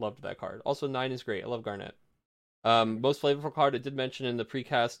so cool. I loved that card. Also, 9 is great. I love Garnet. Most flavorful card, I did mention in the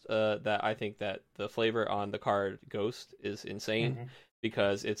precast that I think that the flavor on the card Ghost is insane,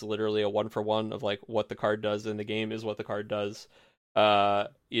 because it's literally a 1-for-1 of like what the card does in the game is what the card does.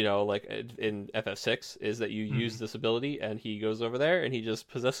 Like in FF6 is that you use this ability and he goes over there and he just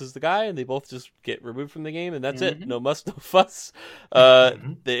possesses the guy and they both just get removed from the game and that's it. No muss, no fuss.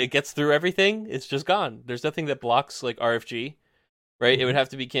 It gets through everything. It's just gone. There's nothing that blocks like RFG. Right, it would have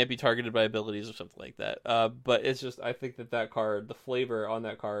to can't be targeted by abilities or something like that. But it's just, I think that card, the flavor on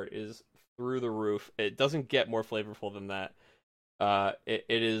that card is through the roof. It doesn't get more flavorful than that. It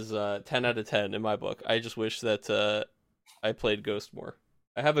is 10 out of 10 in my book. I just wish that I played Ghost more.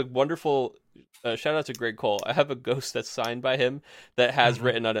 I have a wonderful shout out to Greg Cole. I have a Ghost that's signed by him that has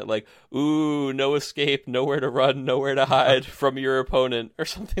written on it like, "Ooh, no escape, nowhere to run, nowhere to hide from your opponent," or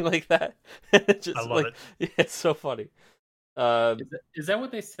something like that. Just, I love it. It's so funny. Is that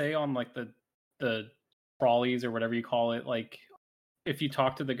what they say on like the crawlies or whatever you call it? Like, if you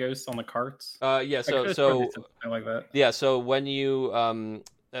talk to the ghosts on the carts? Yeah. So like that. Yeah. So when you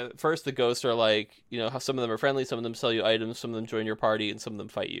at first the ghosts are like, how some of them are friendly, some of them sell you items, some of them join your party, and some of them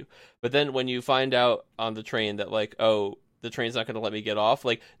fight you. But then when you find out on the train that like, oh, the train's not going to let me get off,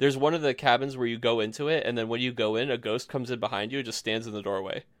 like there's one of the cabins where you go into it, and then when you go in, a ghost comes in behind you and just stands in the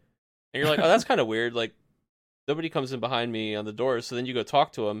doorway. And you're like, oh, that's kind of weird. Like, nobody comes in behind me on the doors. So then you go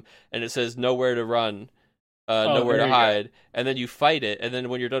talk to him, and it says nowhere to run, nowhere to hide. And then you fight it. And then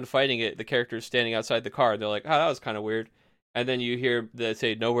when you're done fighting it, the character is standing outside the car. And they're like, oh, that was kind of weird. And then you hear they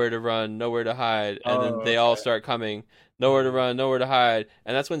say nowhere to run, nowhere to hide. And then they all start coming, nowhere to run, nowhere to hide.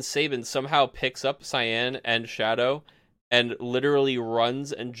 And that's when Sabin somehow picks up Cyan and Shadow and literally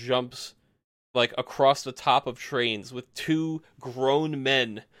runs and jumps like across the top of trains with two grown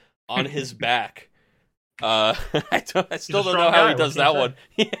men on his back. I still don't know how he does that one.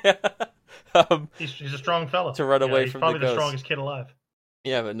 Yeah. He's a strong fella. To run away he's from probably the the strongest kid alive.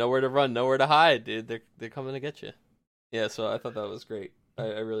 Yeah, but nowhere to run, nowhere to hide, dude. They're coming to get you. Yeah, so I thought that was great. I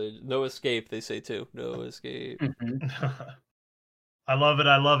really no escape. They say too. No escape. Mm-hmm. I love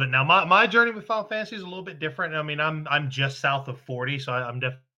it. Now my journey with Final Fantasy is a little bit different. I mean, I'm just south of 40, so I'm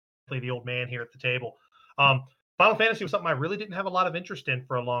definitely the old man here at the table. Final Fantasy was something I really didn't have a lot of interest in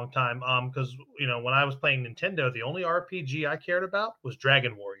for a long time. Because when I was playing Nintendo, the only RPG I cared about was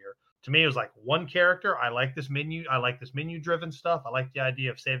Dragon Warrior. To me, it was like one character. I like this menu. I like this menu-driven stuff. I like the idea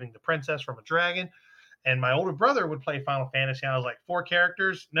of saving the princess from a dragon. And my older brother would play Final Fantasy. And I was like, 4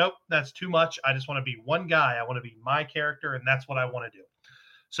 characters? Nope, that's too much. I just want to be one guy. I want to be my character, and that's what I want to do.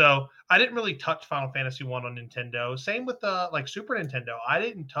 So I didn't really touch Final Fantasy 1 on Nintendo. Same with like Super Nintendo. I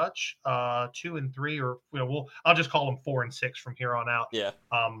didn't touch 2 and 3, or I'll just call them 4 and 6 from here on out. Yeah.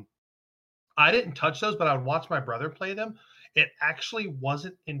 I didn't touch those, but I would watch my brother play them. It actually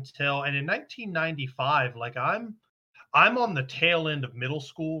wasn't until, and in 1995, like I'm on the tail end of middle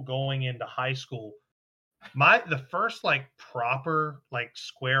school going into high school. The first like proper like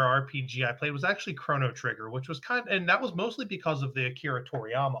Square RPG I played was actually Chrono Trigger, which was and that was mostly because of the Akira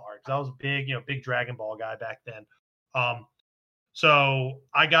Toriyama art. I was a big Dragon Ball guy back then. So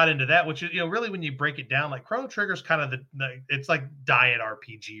I got into that, which is, really when you break it down, like Chrono Trigger is kind of it's like diet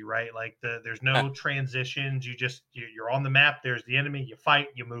RPG, right? Like there's no transitions. You're on the map. There's the enemy. You fight.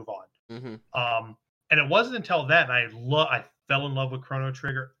 You move on. Mm-hmm. And it wasn't until that I fell in love with Chrono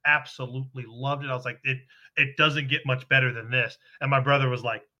Trigger. Absolutely loved it. I was like, it doesn't get much better than this. And my brother was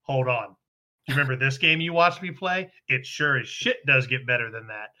like, hold on. Do you remember this game you watched me play? It sure as shit does get better than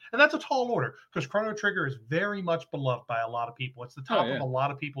that. And that's a tall order because Chrono Trigger is very much beloved by a lot of people. It's the top of a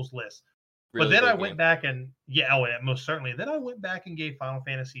lot of people's lists. Really, but then I went back and most certainly. Then I went back and gave Final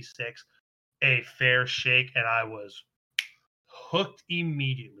Fantasy VI a fair shake, and I was hooked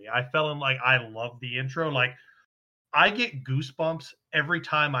immediately. I fell in like I love the intro. Like I get goosebumps every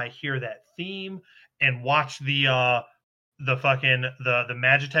time I hear that theme and watch the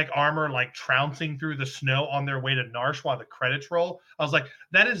Magitech armor like trouncing through the snow on their way to Narshe while the credits roll. I was like,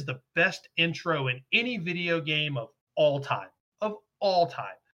 that is the best intro in any video game of all time,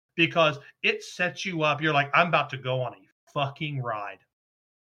 because it sets you up. You're like, I'm about to go on a fucking ride.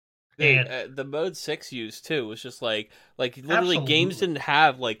 And the mode 6 used too was just like literally absolutely. Games didn't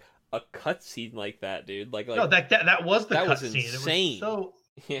have like a cutscene like that, dude. Like no, that was the cutscene. Insane. It was so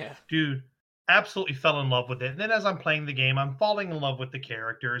yeah, dude. Absolutely fell in love with it. And then as I'm playing the game, I'm falling in love with the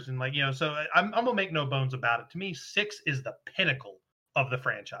characters. And so I'm going to make no bones about it. To me, 6 is the pinnacle of the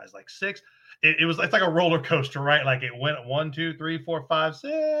franchise. Like 6, it's like a roller coaster, right? Like it went 1, 2, 3, 4, 5,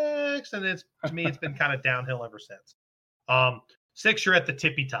 6. And to me, it's been kind of downhill ever since. 6, you're at the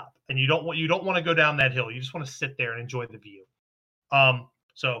tippy top and you don't want to go down that hill. You just want to sit there and enjoy the view.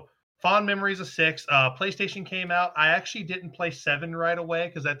 So fond memories of 6. PlayStation came out. I actually didn't play 7 right away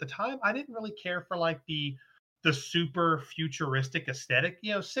because at the time I didn't really care for like the super futuristic aesthetic.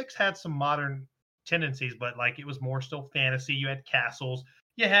 6 had some modern tendencies, but like it was more still fantasy. You had castles,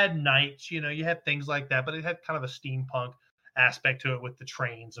 you had knights, you had things like that, but it had kind of a steampunk aspect to it with the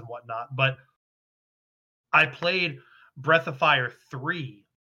trains and whatnot. But I played Breath of Fire 3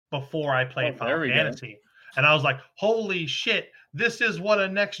 before I played Final Fantasy. And I was like, holy shit, this is what a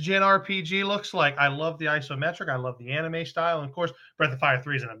next-gen RPG looks like. I love the isometric. I love the anime style. And, of course, Breath of Fire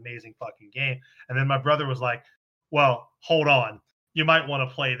 3 is an amazing fucking game. And then my brother was like, well, hold on. You might want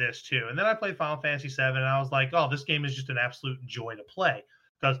to play this too. And then I played Final Fantasy 7, and I was like, oh, this game is just an absolute joy to play.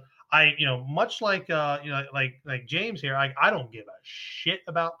 Because I, much like, like James here, I don't give a shit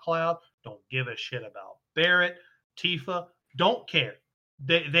about Cloud. Don't give a shit about Barrett, Tifa. Don't care.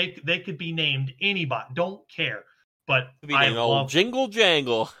 They could be named anybody. Don't care. But I love Jingle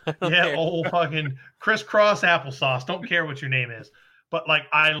Jangle. Yeah, old fucking crisscross applesauce. Don't care what your name is. But like,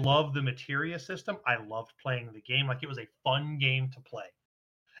 I love the materia system. I loved playing the game. Like, it was a fun game to play.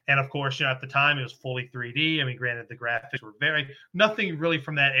 And of course, you know, at the time it was fully 3D. I mean, granted, the graphics were nothing really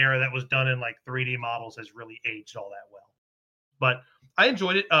from that era that was done in like 3D models has really aged all that well. But I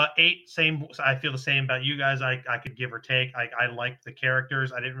enjoyed it. 8, same. I feel the same about you guys. I could give or take. I liked the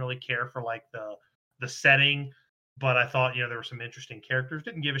characters. I didn't really care for like the setting, but I thought, you know, there were some interesting characters.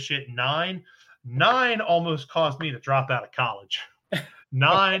 Didn't give a shit. 9 almost caused me to drop out of college.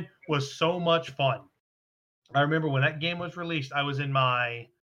 9 was so much fun. I remember when that game was released, I was in my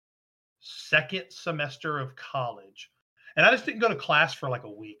second semester of college, and I just didn't go to class for like a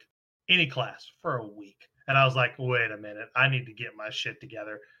week, any class for a week. And I was like, wait a minute, I need to get my shit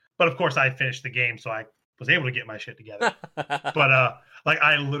together. But of course, I finished the game, so I was able to get my shit together. But like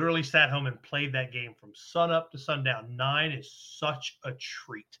I literally sat home and played that game from sun up to sundown. 9 is such a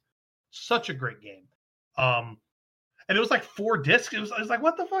treat, such a great game. And it was like 4 discs. It was like,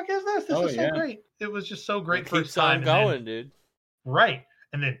 what the fuck is this? This is so great. It was just so great. Keeps on going, dude. Right.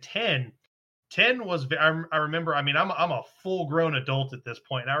 And then 10 was, I remember, I mean, I'm a full grown adult at this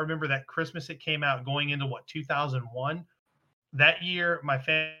point. And I remember that Christmas it came out going into 2001. That year, my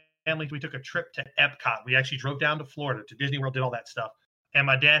family, we took a trip to Epcot. We actually drove down to Florida to Disney World, did all that stuff. And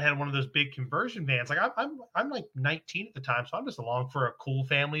my dad had one of those big conversion vans. Like I'm like 19 at the time. So I'm just along for a cool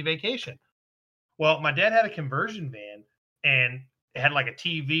family vacation. Well, my dad had a conversion van and it had like a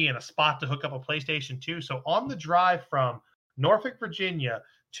TV and a spot to hook up a PlayStation 2. So on the drive from Norfolk, Virginia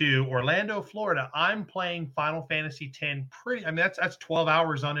to Orlando, Florida, I'm playing Final Fantasy X that's 12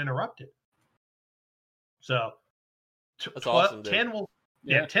 hours uninterrupted. So that's awesome, 10 will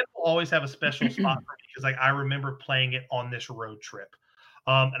 10 will always have a special spot for me because like I remember playing it on this road trip.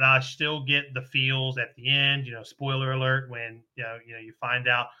 And I still get the feels at the end, you know, spoiler alert, when you find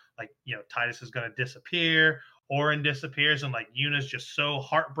out like, you know, Tidus is going to disappear, Auron disappears, and like Yuna's just so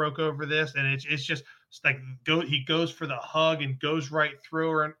heartbroken over this, and it's just like he goes for the hug and goes right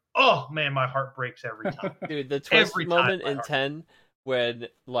through her, and oh man, my heart breaks every time. Dude, the twist moment in 10 when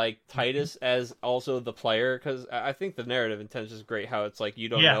like Tidus as also the player, because I think the narrative in 10 is just great. How it's like you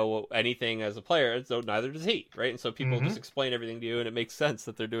don't know anything as a player, and so neither does he, right? And so people just explain everything to you, and it makes sense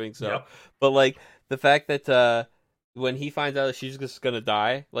that they're doing so. Yep. But like the fact that when he finds out that she's just gonna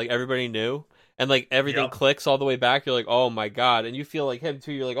die, like everybody knew. And like everything clicks all the way back. You're like, oh my god, and you feel like him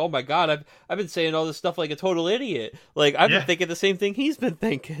too. You're like, oh my god, I've been saying all this stuff like a total idiot. Like I've been thinking the same thing he's been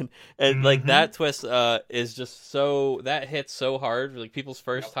thinking, and like that twist is just so that hits so hard. Like people's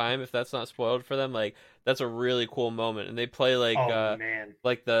first time, if that's not spoiled for them, like that's a really cool moment. And they play like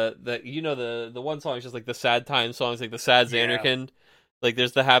like the you know the one song is just like the sad time songs, like the sad Xanarkand. Like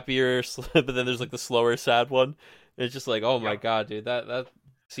there's the happier, but then there's like the slower sad one. And it's just like, oh my god, dude, that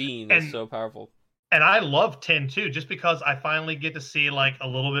scene is so powerful. And I love 10 too, just because I finally get to see like a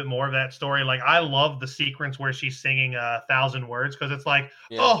little bit more of that story. Like I love the sequence where she's singing 1,000 words, because it's like,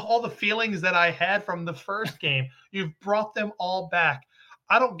 oh, all the feelings that I had from the first game, you've brought them all back.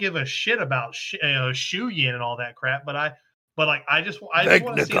 I don't give a shit about Shu Yin and all that crap, but I just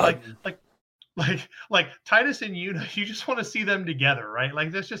want to see like Tidus and Yuna. You just want to see them together, right?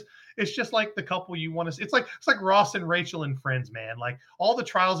 Like it's just like the couple you want to see. It's like Ross and Rachel and Friends, man. Like all the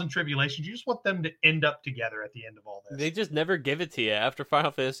trials and tribulations, you just want them to end up together at the end of all this. They just never give it to you. After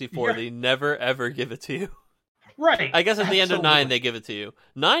Final Fantasy IV, they never ever give it to you. Right. I guess at the end of 9, they give it to you.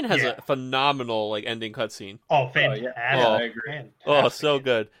 9 has a phenomenal like ending cutscene. Oh, fantastic! I agree. Fantastic. So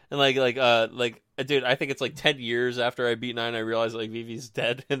good. And like dude, I think it's like 10 years after I beat 9, I realized like Vivi's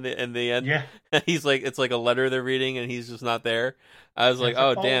dead in the end. Yeah. He's like, it's like a letter they're reading, and he's just not there. I was like,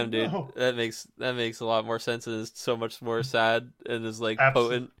 oh damn, dude, that makes a lot more sense, and is so much more sad and is like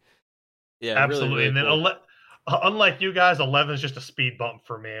potent. Yeah, absolutely. Really, really and then unlike you guys, 11 is just a speed bump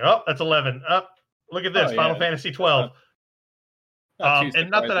for me. Oh, that's 11. Up. Look at this, Final Fantasy 12. And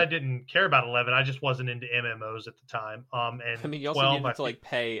not that I didn't care about 11, I just wasn't into MMOs at the time. And I mean, you also 12, needed to like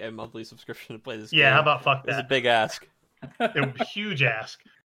pay a monthly subscription to play this game. Yeah, how about fuck that? It's a big ask. It was a huge ask.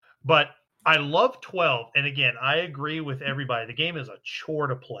 But I love 12, and again, I agree with everybody. The game is a chore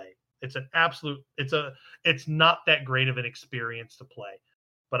to play. It's an absolute. It's not that great of an experience to play.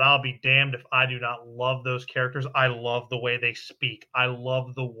 But I'll be damned if I do not love those characters. I love the way they speak. I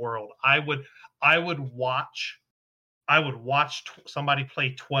love the world. I would watch somebody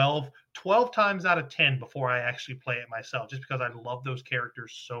play 12 times out of 10 before I actually play it myself, just because I love those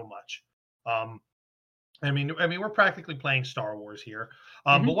characters so much. I mean, we're practically playing Star Wars here.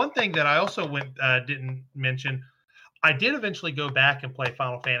 But one thing that I also didn't mention, I did eventually go back and play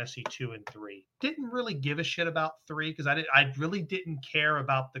Final Fantasy 2 and 3. Didn't really give a shit about 3 because I really didn't care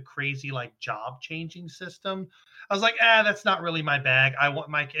about the crazy like job changing system. I was like, that's not really my bag. I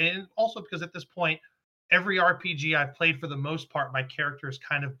want and also because at this point, every RPG I've played, for the most part, my character has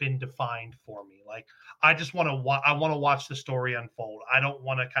kind of been defined for me. Like, I just want to I want to watch the story unfold. I don't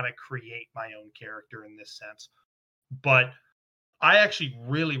want to kind of create my own character in this sense. But I actually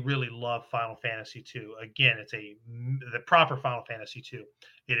really, really love Final Fantasy II. Again, it's the proper Final Fantasy II.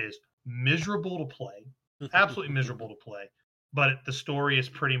 It is miserable to play, absolutely miserable to play. But the story is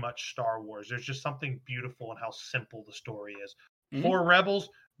pretty much Star Wars. There's just something beautiful in how simple the story is. 4 rebels,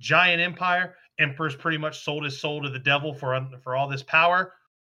 giant empire. Emperor's pretty much sold his soul to the devil for all this power.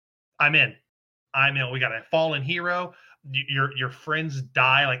 I'm in. We got a fallen hero. Your friends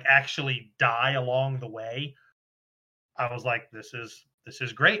die, like actually die along the way. I was like, this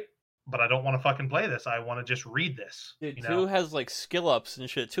is great, but I don't want to fucking play this. I want to just read this. Dude, 2 has like skill ups and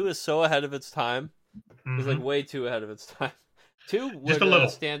shit. 2 is so ahead of its time. It's like way too ahead of its time. 2 would just a little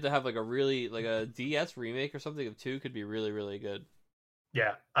stand to have like a DS remake or something of 2 could be really, really good.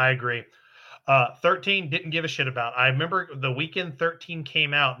 Yeah, I agree. 13 didn't give a shit about. I remember the weekend 13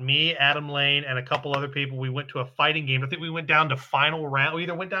 came out. Me, Adam Lane, and a couple other people. We went to a fighting game. I think we went down to final round. We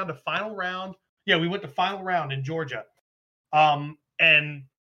either went down to final round. Yeah, we went to final round in Georgia. And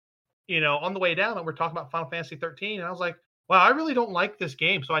on the way down, we're talking about Final Fantasy 13, and I was like, wow, I really don't like this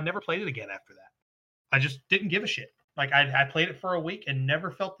game, so I never played it again after that. I just didn't give a shit. Like, I played it for a week and never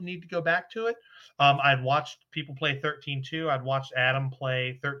felt the need to go back to it. I'd watched people play 13.2. I'd watched Adam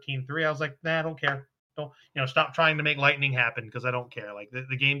play 13.3. I was like, nah, I don't care. Don't, stop trying to make lightning happen, because I don't care. Like,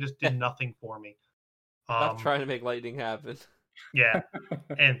 the game just did nothing for me. Stop trying to make lightning happen. Yeah.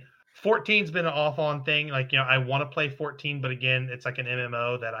 And 14's been an off-on thing. Like, I want to play 14, but again, it's like an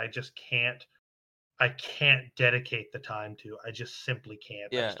MMO that I just can't dedicate the time to. I just simply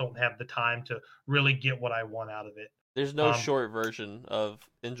can't. Yeah. I just don't have the time to really get what I want out of it. There's no short version of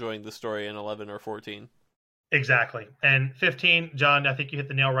enjoying the story in 11 or 14. Exactly. And 15, John, I think you hit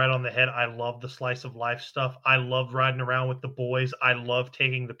the nail right on the head. I love the slice of life stuff. I loved riding around with the boys. I love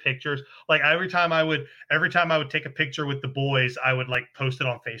taking the pictures. Like, every time I would take a picture with the boys, I would like post it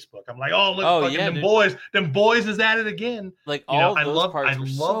on Facebook. I'm like, oh, look, fucking boys. Them boys is at it again. Like, all those parts were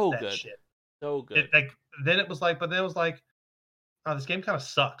so good. Shit. So good. Then it was like, oh, this game kind of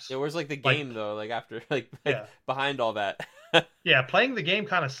sucks. Yeah, where's like the game though? Like, after behind all that. Yeah, playing the game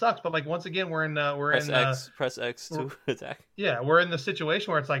kind of sucks, but like, once again, press X to attack. Yeah, we're in the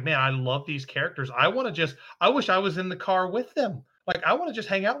situation where it's like, man, I love these characters. I wish I was in the car with them. Like, I want to just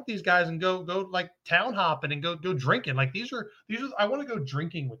hang out with these guys and go like town hopping and go drinking. Like, these are I want to go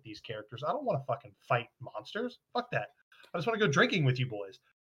drinking with these characters. I don't want to fucking fight monsters. Fuck that. I just want to go drinking with you boys.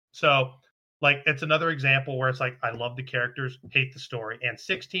 So, like, it's another example where it's like, I love the characters, hate the story. And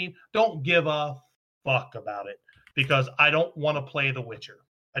 16, don't give a fuck about it, because I don't want to play The Witcher.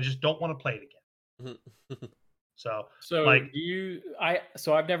 I just don't want to play it again. So like,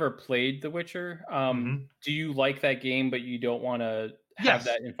 I've never played The Witcher. Do you like that game, but you don't want to have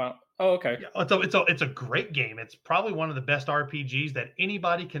that in final? Oh, okay. Yeah, it's a great game. It's probably one of the best RPGs that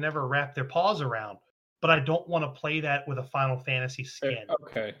anybody can ever wrap their paws around. But I don't want to play that with a Final Fantasy skin.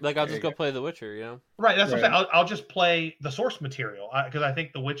 Okay. Like, I'll just go play The Witcher, Right, that's what I'm saying. I'll just play the source material, because I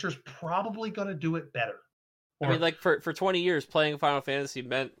think The Witcher's probably going to do it better. I mean, like, for 20 years, playing Final Fantasy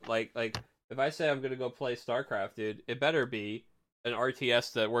meant, like if I say I'm going to go play StarCraft, dude, it better be an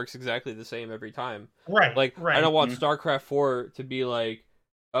RTS that works exactly the same every time. Right. Like, I don't want StarCraft 4 to be like,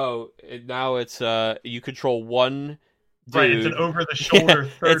 now it's, you control one dude. Right, it's an over-the-shoulder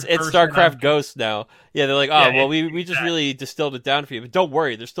it's StarCraft Ghost now. Yeah, they're like, we just really distilled it down for you. But don't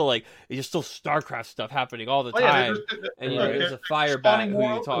worry, there's still StarCraft stuff happening all the time. And there's a Firebat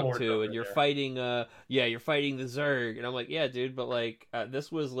who you talk to, and you're fighting you're fighting the Zerg. And I'm like, yeah, dude, but like,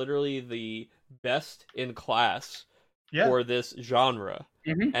 this was literally the best in class for this genre.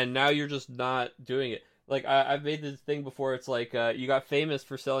 And now you're just not doing it. Like, I've made this thing before. It's like, you got famous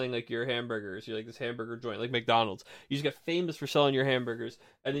for selling, like, your hamburgers. You're like this hamburger joint, like McDonald's. You just get famous for selling your hamburgers.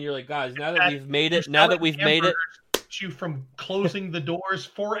 And then you're like, guys, now that we've made it, you from closing the doors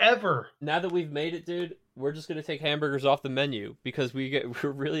forever. Now that we've made it, dude, we're just going to take hamburgers off the menu, because we're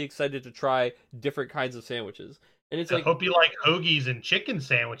really excited to try different kinds of sandwiches. And it's like, I hope you like hoagies and chicken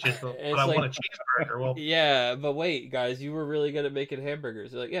sandwiches, but I want a cheeseburger. Well, yeah, but wait, guys, you were really good at making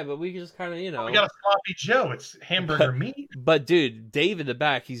hamburgers. They're like, yeah, but we just kind of, we got a sloppy Joe. It's hamburger meat. But dude, Dave in the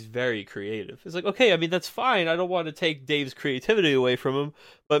back, he's very creative. It's like, okay, I mean, that's fine. I don't want to take Dave's creativity away from him,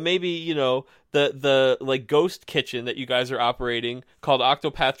 but maybe, the like ghost kitchen that you guys are operating called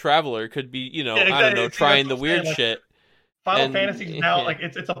Octopath Traveler could be, exactly. I don't know, trying the weird shit. Final Fantasy is now like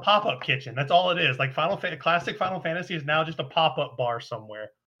it's a pop-up kitchen. That's all it is. Like classic Final Fantasy is now just a pop-up bar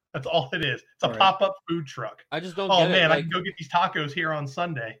somewhere. That's all it is. It's a pop-up food truck. I just don't. Oh man, I can go get these tacos here on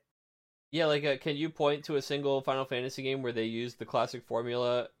Sunday. Yeah, like, can you point to a single Final Fantasy game where they used the classic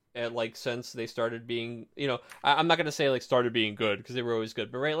formula at, like, since they started being, I'm not gonna say like started being good because they were always good,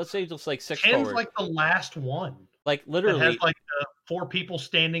 but right, let's say just like 6 10's forward, like the last one like that has literally, like 4 people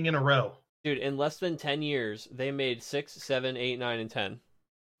standing in a row. dude, in less than 10 years, they made 6, 7, 8, 9, and 10,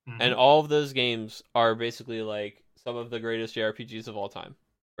 and Mhm. all of those games are basically like some of the greatest JRPGs of all time,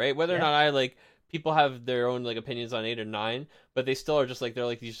 right? Whether or Yeah. not people have their own like opinions on 8 or 9, but they still are just like they're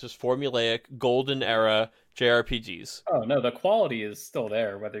like these just formulaic golden era JRPGs. Oh no, the quality is still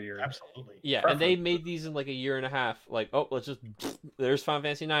there, whether you're Absolutely. Yeah, and they made these in like a year and a half. Like, oh, let's just there's Final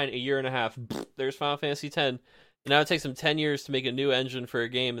Fantasy 9, a year and a half. There's Final Fantasy 10. And now it takes them 10 years to make a new engine for a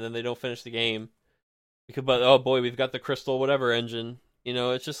game, and then they don't finish the game. But oh boy, we've got the Crystal whatever engine.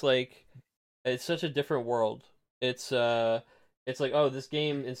 It's just like it's such a different world. It's like, oh, this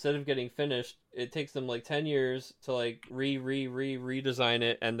game, instead of getting finished, it takes them like 10 years to like redesign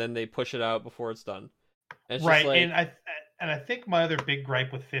it, and then they push it out before it's done. And it's Right, just like, and I think my other big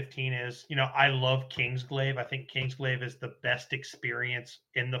gripe with 15 is, I love Kingsglaive. I think Kingsglaive is the best experience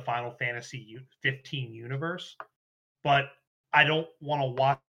in the Final Fantasy 15 universe, but I don't want to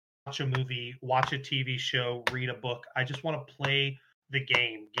watch a movie, watch a TV show, read a book. I just want to play the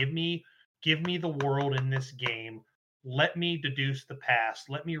game. Give me the world in this game. Let me deduce the past.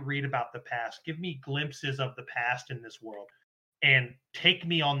 Let me read about the past. Give me glimpses of the past in this world and take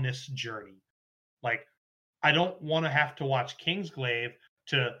me on this journey. Like, I don't want to have to watch Kingsglaive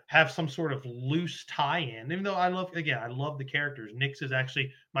to have some sort of loose tie-in. Even though I love the characters. Nyx is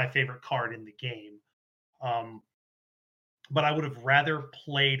actually my favorite card in the game. But I would have rather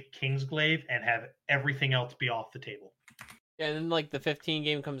played Kingsglaive and have everything else be off the table. yeah, and then like the 15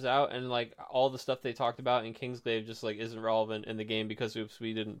 game comes out, and like all the stuff they talked about in Kingsglaive just like isn't relevant in the game because oops,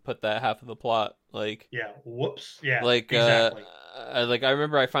 we didn't put that half of the plot. Like, Yeah, whoops. Yeah, like exactly. I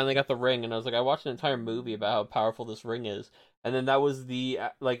remember I finally got the ring, and I was like, I watched an entire movie about how powerful this ring is, and then that was the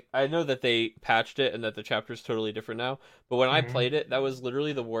like I know that they patched it and that the chapter is totally different now, but when I played it, that was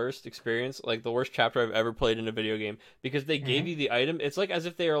literally the worst experience, like the worst chapter I've ever played in a video game, because they gave you the item. It's like as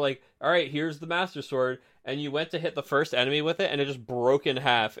if they are like, all right, here's the Master Sword, and you went to hit the first enemy with it, and it just broke in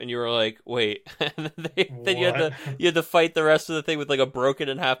half, and you were like, wait, and then you had to fight the rest of the thing with like a broken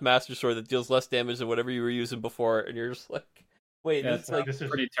in half Master Sword that deals less damage than whatever you were using before, and you're just like, wait, yeah, this is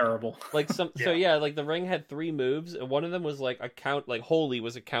pretty terrible. like so yeah, like the ring had 3 moves, and one of them was like Holy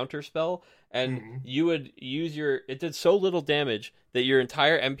was a counter spell, and you would use it did so little damage that your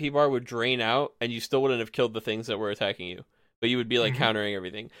entire MP bar would drain out, and you still wouldn't have killed the things that were attacking you, but you would be like countering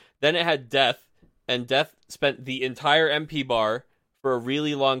everything. Then it had Death, and Death spent the entire MP bar for a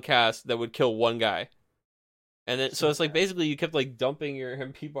really long cast that would kill one guy. And then so it's like basically you kept like dumping your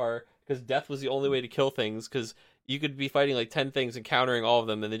MP bar because Death was the only way to kill things, because you could be fighting like 10 things and countering all of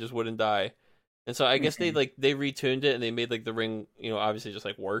them, and they just wouldn't die. And so I guess they retuned it, and they made like the ring, obviously just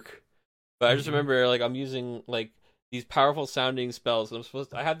like work. But I just remember like I'm using like these powerful sounding spells, and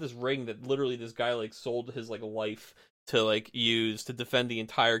I have this ring that literally this guy like sold his like life to like use to defend the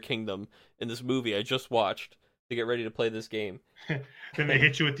entire kingdom in this movie I just watched to get ready to play this game. Then they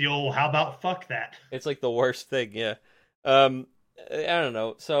hit you with the old, how about fuck that? It's like the worst thing, yeah. I don't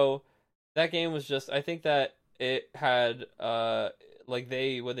know. So that game was just, I think that it had when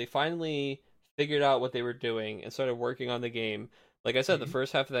they finally figured out what they were doing and started working on the game. Like I said, the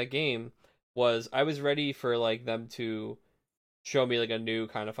first half of that game was, I was ready for like them to show me like a new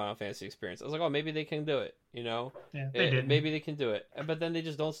kind of Final Fantasy experience. I was like, oh, maybe they can do it, Yeah, they did. Maybe they can do it. But then they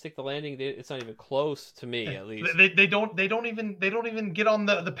just don't stick the landing. It's not even close to me, at least. They don't even get on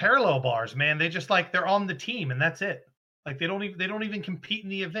the parallel bars, man. They just like, they're on the team and that's it. Like they don't even compete in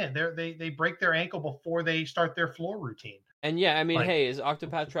the event. They break their ankle before they start their floor routine. And yeah, I mean, hey, is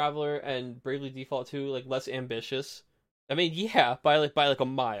Octopath Traveler and Bravely Default 2 like less ambitious? I mean, yeah, by a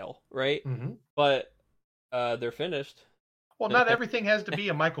mile, right? But they're finished. Well, not everything has to be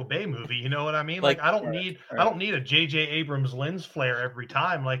a Michael Bay movie. You know what I mean? Like I don't need a J.J. Abrams lens flare every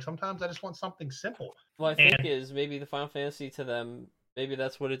time. Like sometimes I just want something simple. Well, I think is maybe the Final Fantasy to them, maybe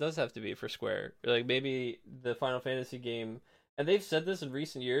that's what it does have to be for Square. Like maybe the Final Fantasy game, and they've said this in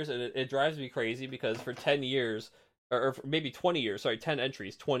recent years, and it drives me crazy because for 10 years, or maybe 20 years, 10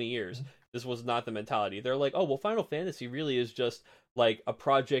 entries, 20 years, this was not the mentality. They're like, oh, well, Final Fantasy really is just like a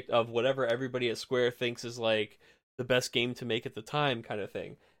project of whatever everybody at Square thinks is like the best game to make at the time kind of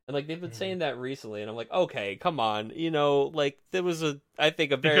thing. And like they've been saying that recently, and I'm like, okay, come on, like there was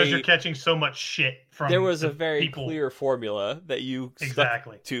because you're catching so much shit from there was a very people. Clear formula that you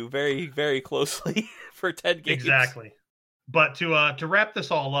exactly stuck to very, very closely for 10 games. Exactly. But to wrap this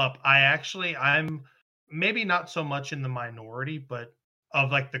all up, I'm maybe not so much in the minority, but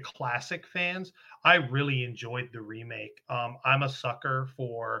of like the classic fans, I really enjoyed the remake. I'm a sucker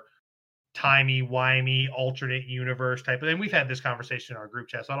for timey-wimey alternate universe type of, and we've had this conversation in our group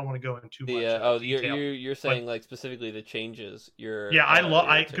chat, so I don't want to go into too much detail. You're saying like specifically the changes. I love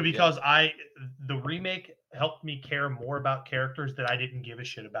because the remake helped me care more about characters that I didn't give a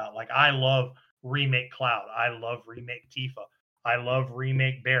shit about. Like I love remake Cloud, I love remake Tifa, I love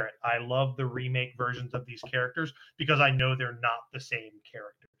remake Barrett, I love the remake versions of these characters because I know they're not the same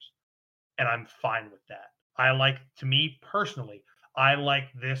characters, and I'm fine with that. To me personally, I like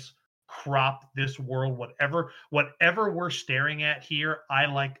this crop, this world, whatever we're staring at here. I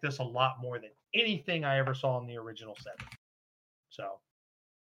like this a lot more than anything I ever saw in the original 7.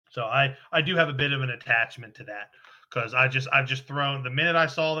 So I do have a bit of an attachment to that because I've just thrown, the minute I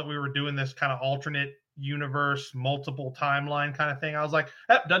saw that we were doing this kind of alternate universe, multiple timeline kind of thing, I was like,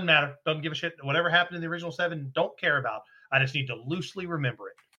 doesn't matter, doesn't give a shit. Whatever happened in the original 7, don't care about. I just need to loosely remember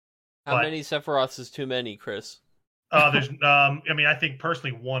it. How many Sephiroths is too many, Chris? I think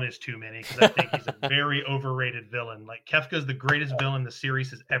personally 1 is too many because I think he's a very overrated villain. Like Kefka's the greatest villain the series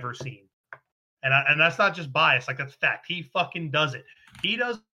has ever seen, and that's not just bias. Like that's fact. He fucking does it. He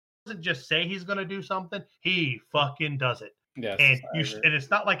doesn't just say he's going to do something. He fucking does it. Yes, and it's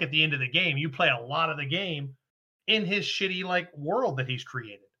not like at the end of the game you play a lot of the game in his shitty like world that he's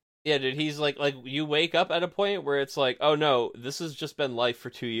created. Yeah, dude. He's like you wake up at a point where it's like, oh no, this has just been life for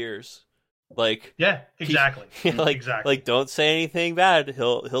 2 years. Like yeah, exactly. Exactly. Like don't say anything bad.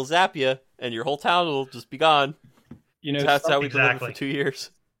 He'll zap you, and your whole town will just be gone. You know, that's how we lived for 2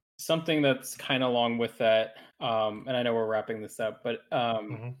 years. Something that's kind of along with that, and I know we're wrapping this up, but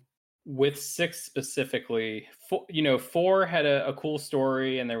with 6 specifically, 4 had a cool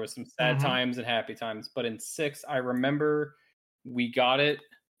story, and there was some sad times and happy times. But in 6, I remember we got it.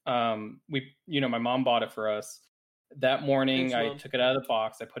 My mom bought it for us that morning. Thanks, I took it out of the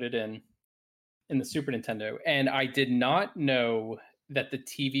box. I put it in the Super Nintendo, and I did not know that the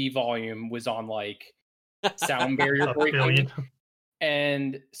TV volume was on like sound barrier breaking.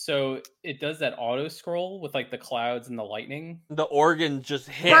 And so it does that auto scroll with like the clouds and the lightning. The organ just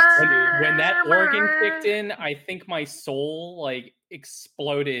hits. When that organ kicked in, I think my soul like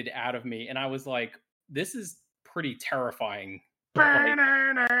exploded out of me, and I was like, "This is pretty terrifying."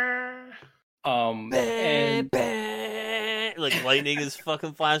 Like lightning is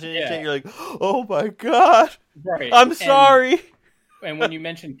fucking flashing and shit. You're like, "Oh my god!" Right. I'm sorry. And when you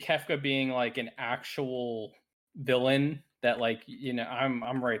mentioned Kefka being like an actual villain, that like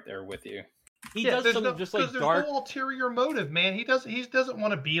I'm right there with you. He does some just like dark. There's no ulterior motive, man. He doesn't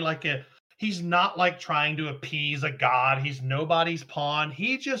want to be like he's not like trying to appease a god. He's nobody's pawn.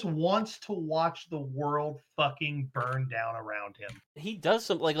 He just wants to watch the world fucking burn down around him. He does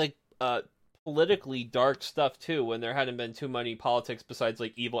some like politically dark stuff too, when there hadn't been too many politics besides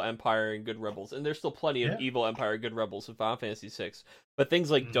like evil empire and good rebels, and there's still plenty of evil empire and good rebels in Final Fantasy VI. But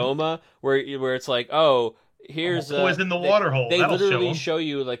things like Doma, where it's like, oh, here's poison the water hole. They literally show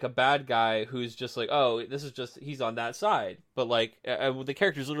you like a bad guy who's just like, oh, this is just he's on that side. But like the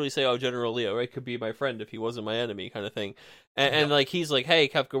characters literally say, oh, General Leo, right, could be my friend if he wasn't my enemy, kind of thing. And like he's like, hey,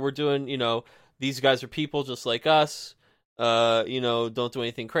 Kefka, we're doing, these guys are people just like us. Don't do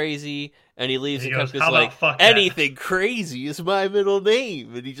anything crazy. And he leaves, and Kefka's like, anything crazy is my middle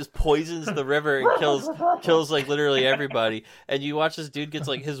name. And he just poisons the river and kills like literally everybody. And you watch this dude gets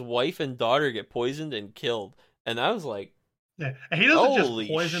like his wife and daughter get poisoned and killed. And I was like, yeah. And he doesn't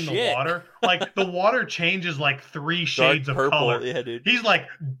just poison the water. Like the water changes like 3 shades of purple. Color. Yeah, dude. He's like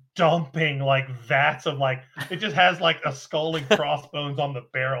dumping like vats of like, it just has like a skull and crossbones on the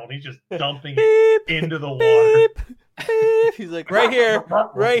barrel, and he's just dumping it into the water. He's like, right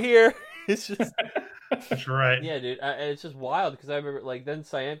here. It's just that's right. Yeah, dude. And it's just wild because I remember like then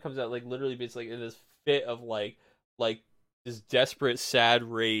Cyan comes out like literally it's like in this fit of like this desperate sad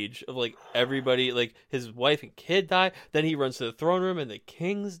rage of like everybody, like his wife and kid die, then he runs to the throne room and the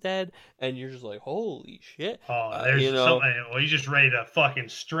king's dead, and you're just like, holy shit. There's something. Well, he's just ready to fucking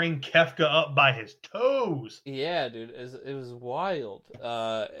string Kefka up by his toes. Yeah, dude, it was wild.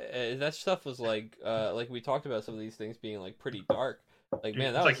 That stuff was like we talked about some of these things being like pretty dark. Like,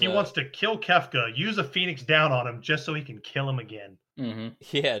 man, that was he wants to kill Kefka, use a Phoenix down on him just so he can kill him again. Mm-hmm.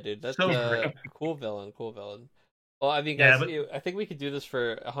 Yeah, dude, that's cool villain. Well, I mean, guys, I think we could do this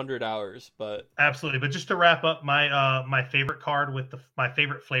for 100 hours, but absolutely. But just to wrap up, my favorite card my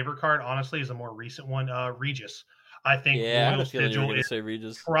favorite flavor card, honestly, is a more recent one, Regis. I think Royal Sigil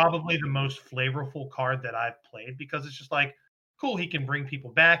is probably the most flavorful card that I've played because it's just like, cool, he can bring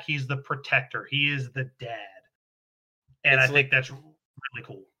people back. He's the protector. He is the dad, and I think that's really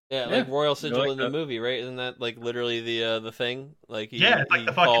cool. Yeah, like Royal Sigil like in the that. movie, right? Isn't that like literally the thing? Like he, Yeah, it's like he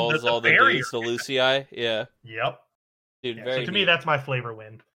the fucking- calls the all the barrier. dudes the Lucii. Yeah, Yep. dude, Yeah, very so to me, neat. that's my flavor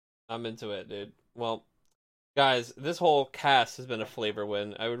win. I'm into it, dude. Well, guys, this whole cast has been a flavor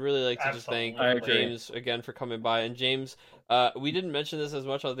win. I would really like to just thank I agree. James again for coming by. And James, we didn't mention this as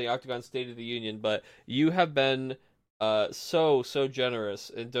much on the Octagon State of the Union, but you have been so generous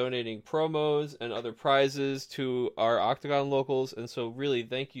in donating promos and other prizes to our Octagon locals, and so really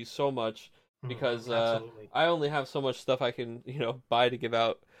thank you so much, because Absolutely. I only have so much stuff I can buy to give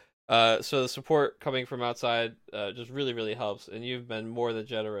out. So the support coming from outside just really helps, and you've been more than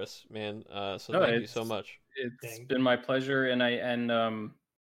generous, man. So No, thank you so much. It's been my pleasure, and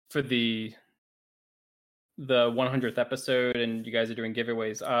for the 100th episode, and you guys are doing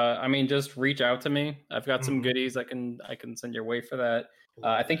giveaways. I mean, just reach out to me. I've got some goodies I can send your way for that.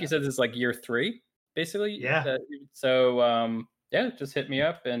 I think you said this is like year 3, basically. Yeah. So yeah, just hit me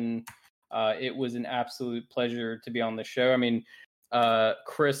up, and it was an absolute pleasure to be on the show. I mean,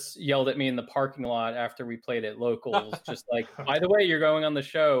 Chris yelled at me in the parking lot after we played at locals, just like, by the way, you're going on the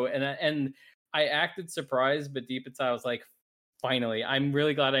show, and I acted surprised, but deep inside I was like, finally, I'm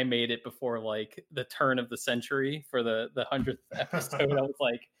really glad I made it before like the turn of the century for the 100th episode. I was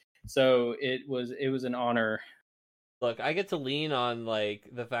like, so it was an honor. Look, I get to lean on like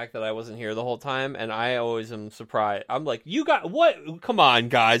the fact that I wasn't here the whole time, and I always am surprised. I'm like, you got what? Come on,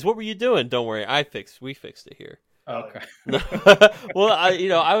 guys, what were you doing? Don't worry, we fixed it here. Okay. Well,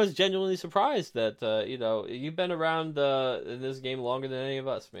 I was genuinely surprised that you've been around in this game longer than any of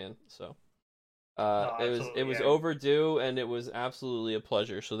us, man. So it was overdue, and it was absolutely a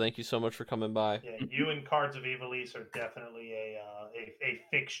pleasure. So thank you so much for coming by. Yeah, you and Cards of Ivalice are definitely a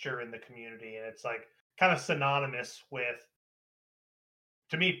fixture in the community, and it's like kind of synonymous with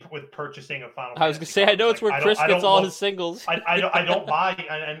purchasing a Final Fantasy. I was gonna say, I know it's where Chris gets all his singles. I don't buy,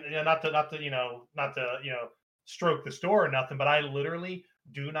 and not to stroke the store or nothing, but I literally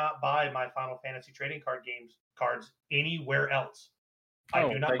do not buy my Final Fantasy trading cards anywhere else. I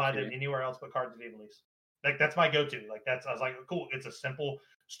do not buy them anywhere else but Cards of Ivalice. Like, that's my go-to. Like, I was like, cool. It's a simple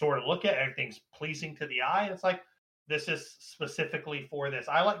store to look at. Everything's pleasing to the eye. It's like, this is specifically for this.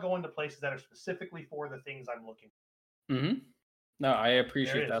 I like going to places that are specifically for the things I'm looking for. Mm-hmm. No, I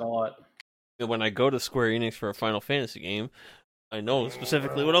appreciate that a lot. When I go to Square Enix for a Final Fantasy game, I know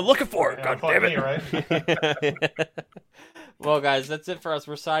specifically what I'm looking for. God damn it! Right? Well, guys, that's it for us.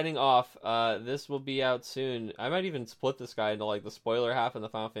 We're signing off. This will be out soon. I might even split this guy into like the spoiler half and the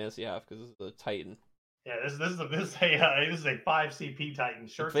Final Fantasy half, because this is a Titan. Yeah, this is a 5 CP Titan.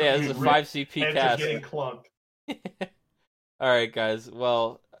 Shirts Yeah, this is a 5 CP and cast. just getting clunked. All right, guys.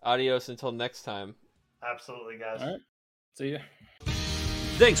 Well, adios until next time. Absolutely, guys. All right. See ya.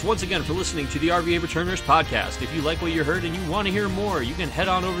 Thanks once again for listening to the RVA Returners podcast. If you like what you heard and you want to hear more, you can head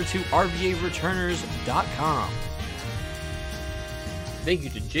on over to rvareturners.com. Thank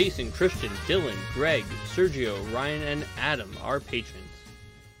you to Jason, Christian, Dylan, Greg, Sergio, Ryan, and Adam, our patrons.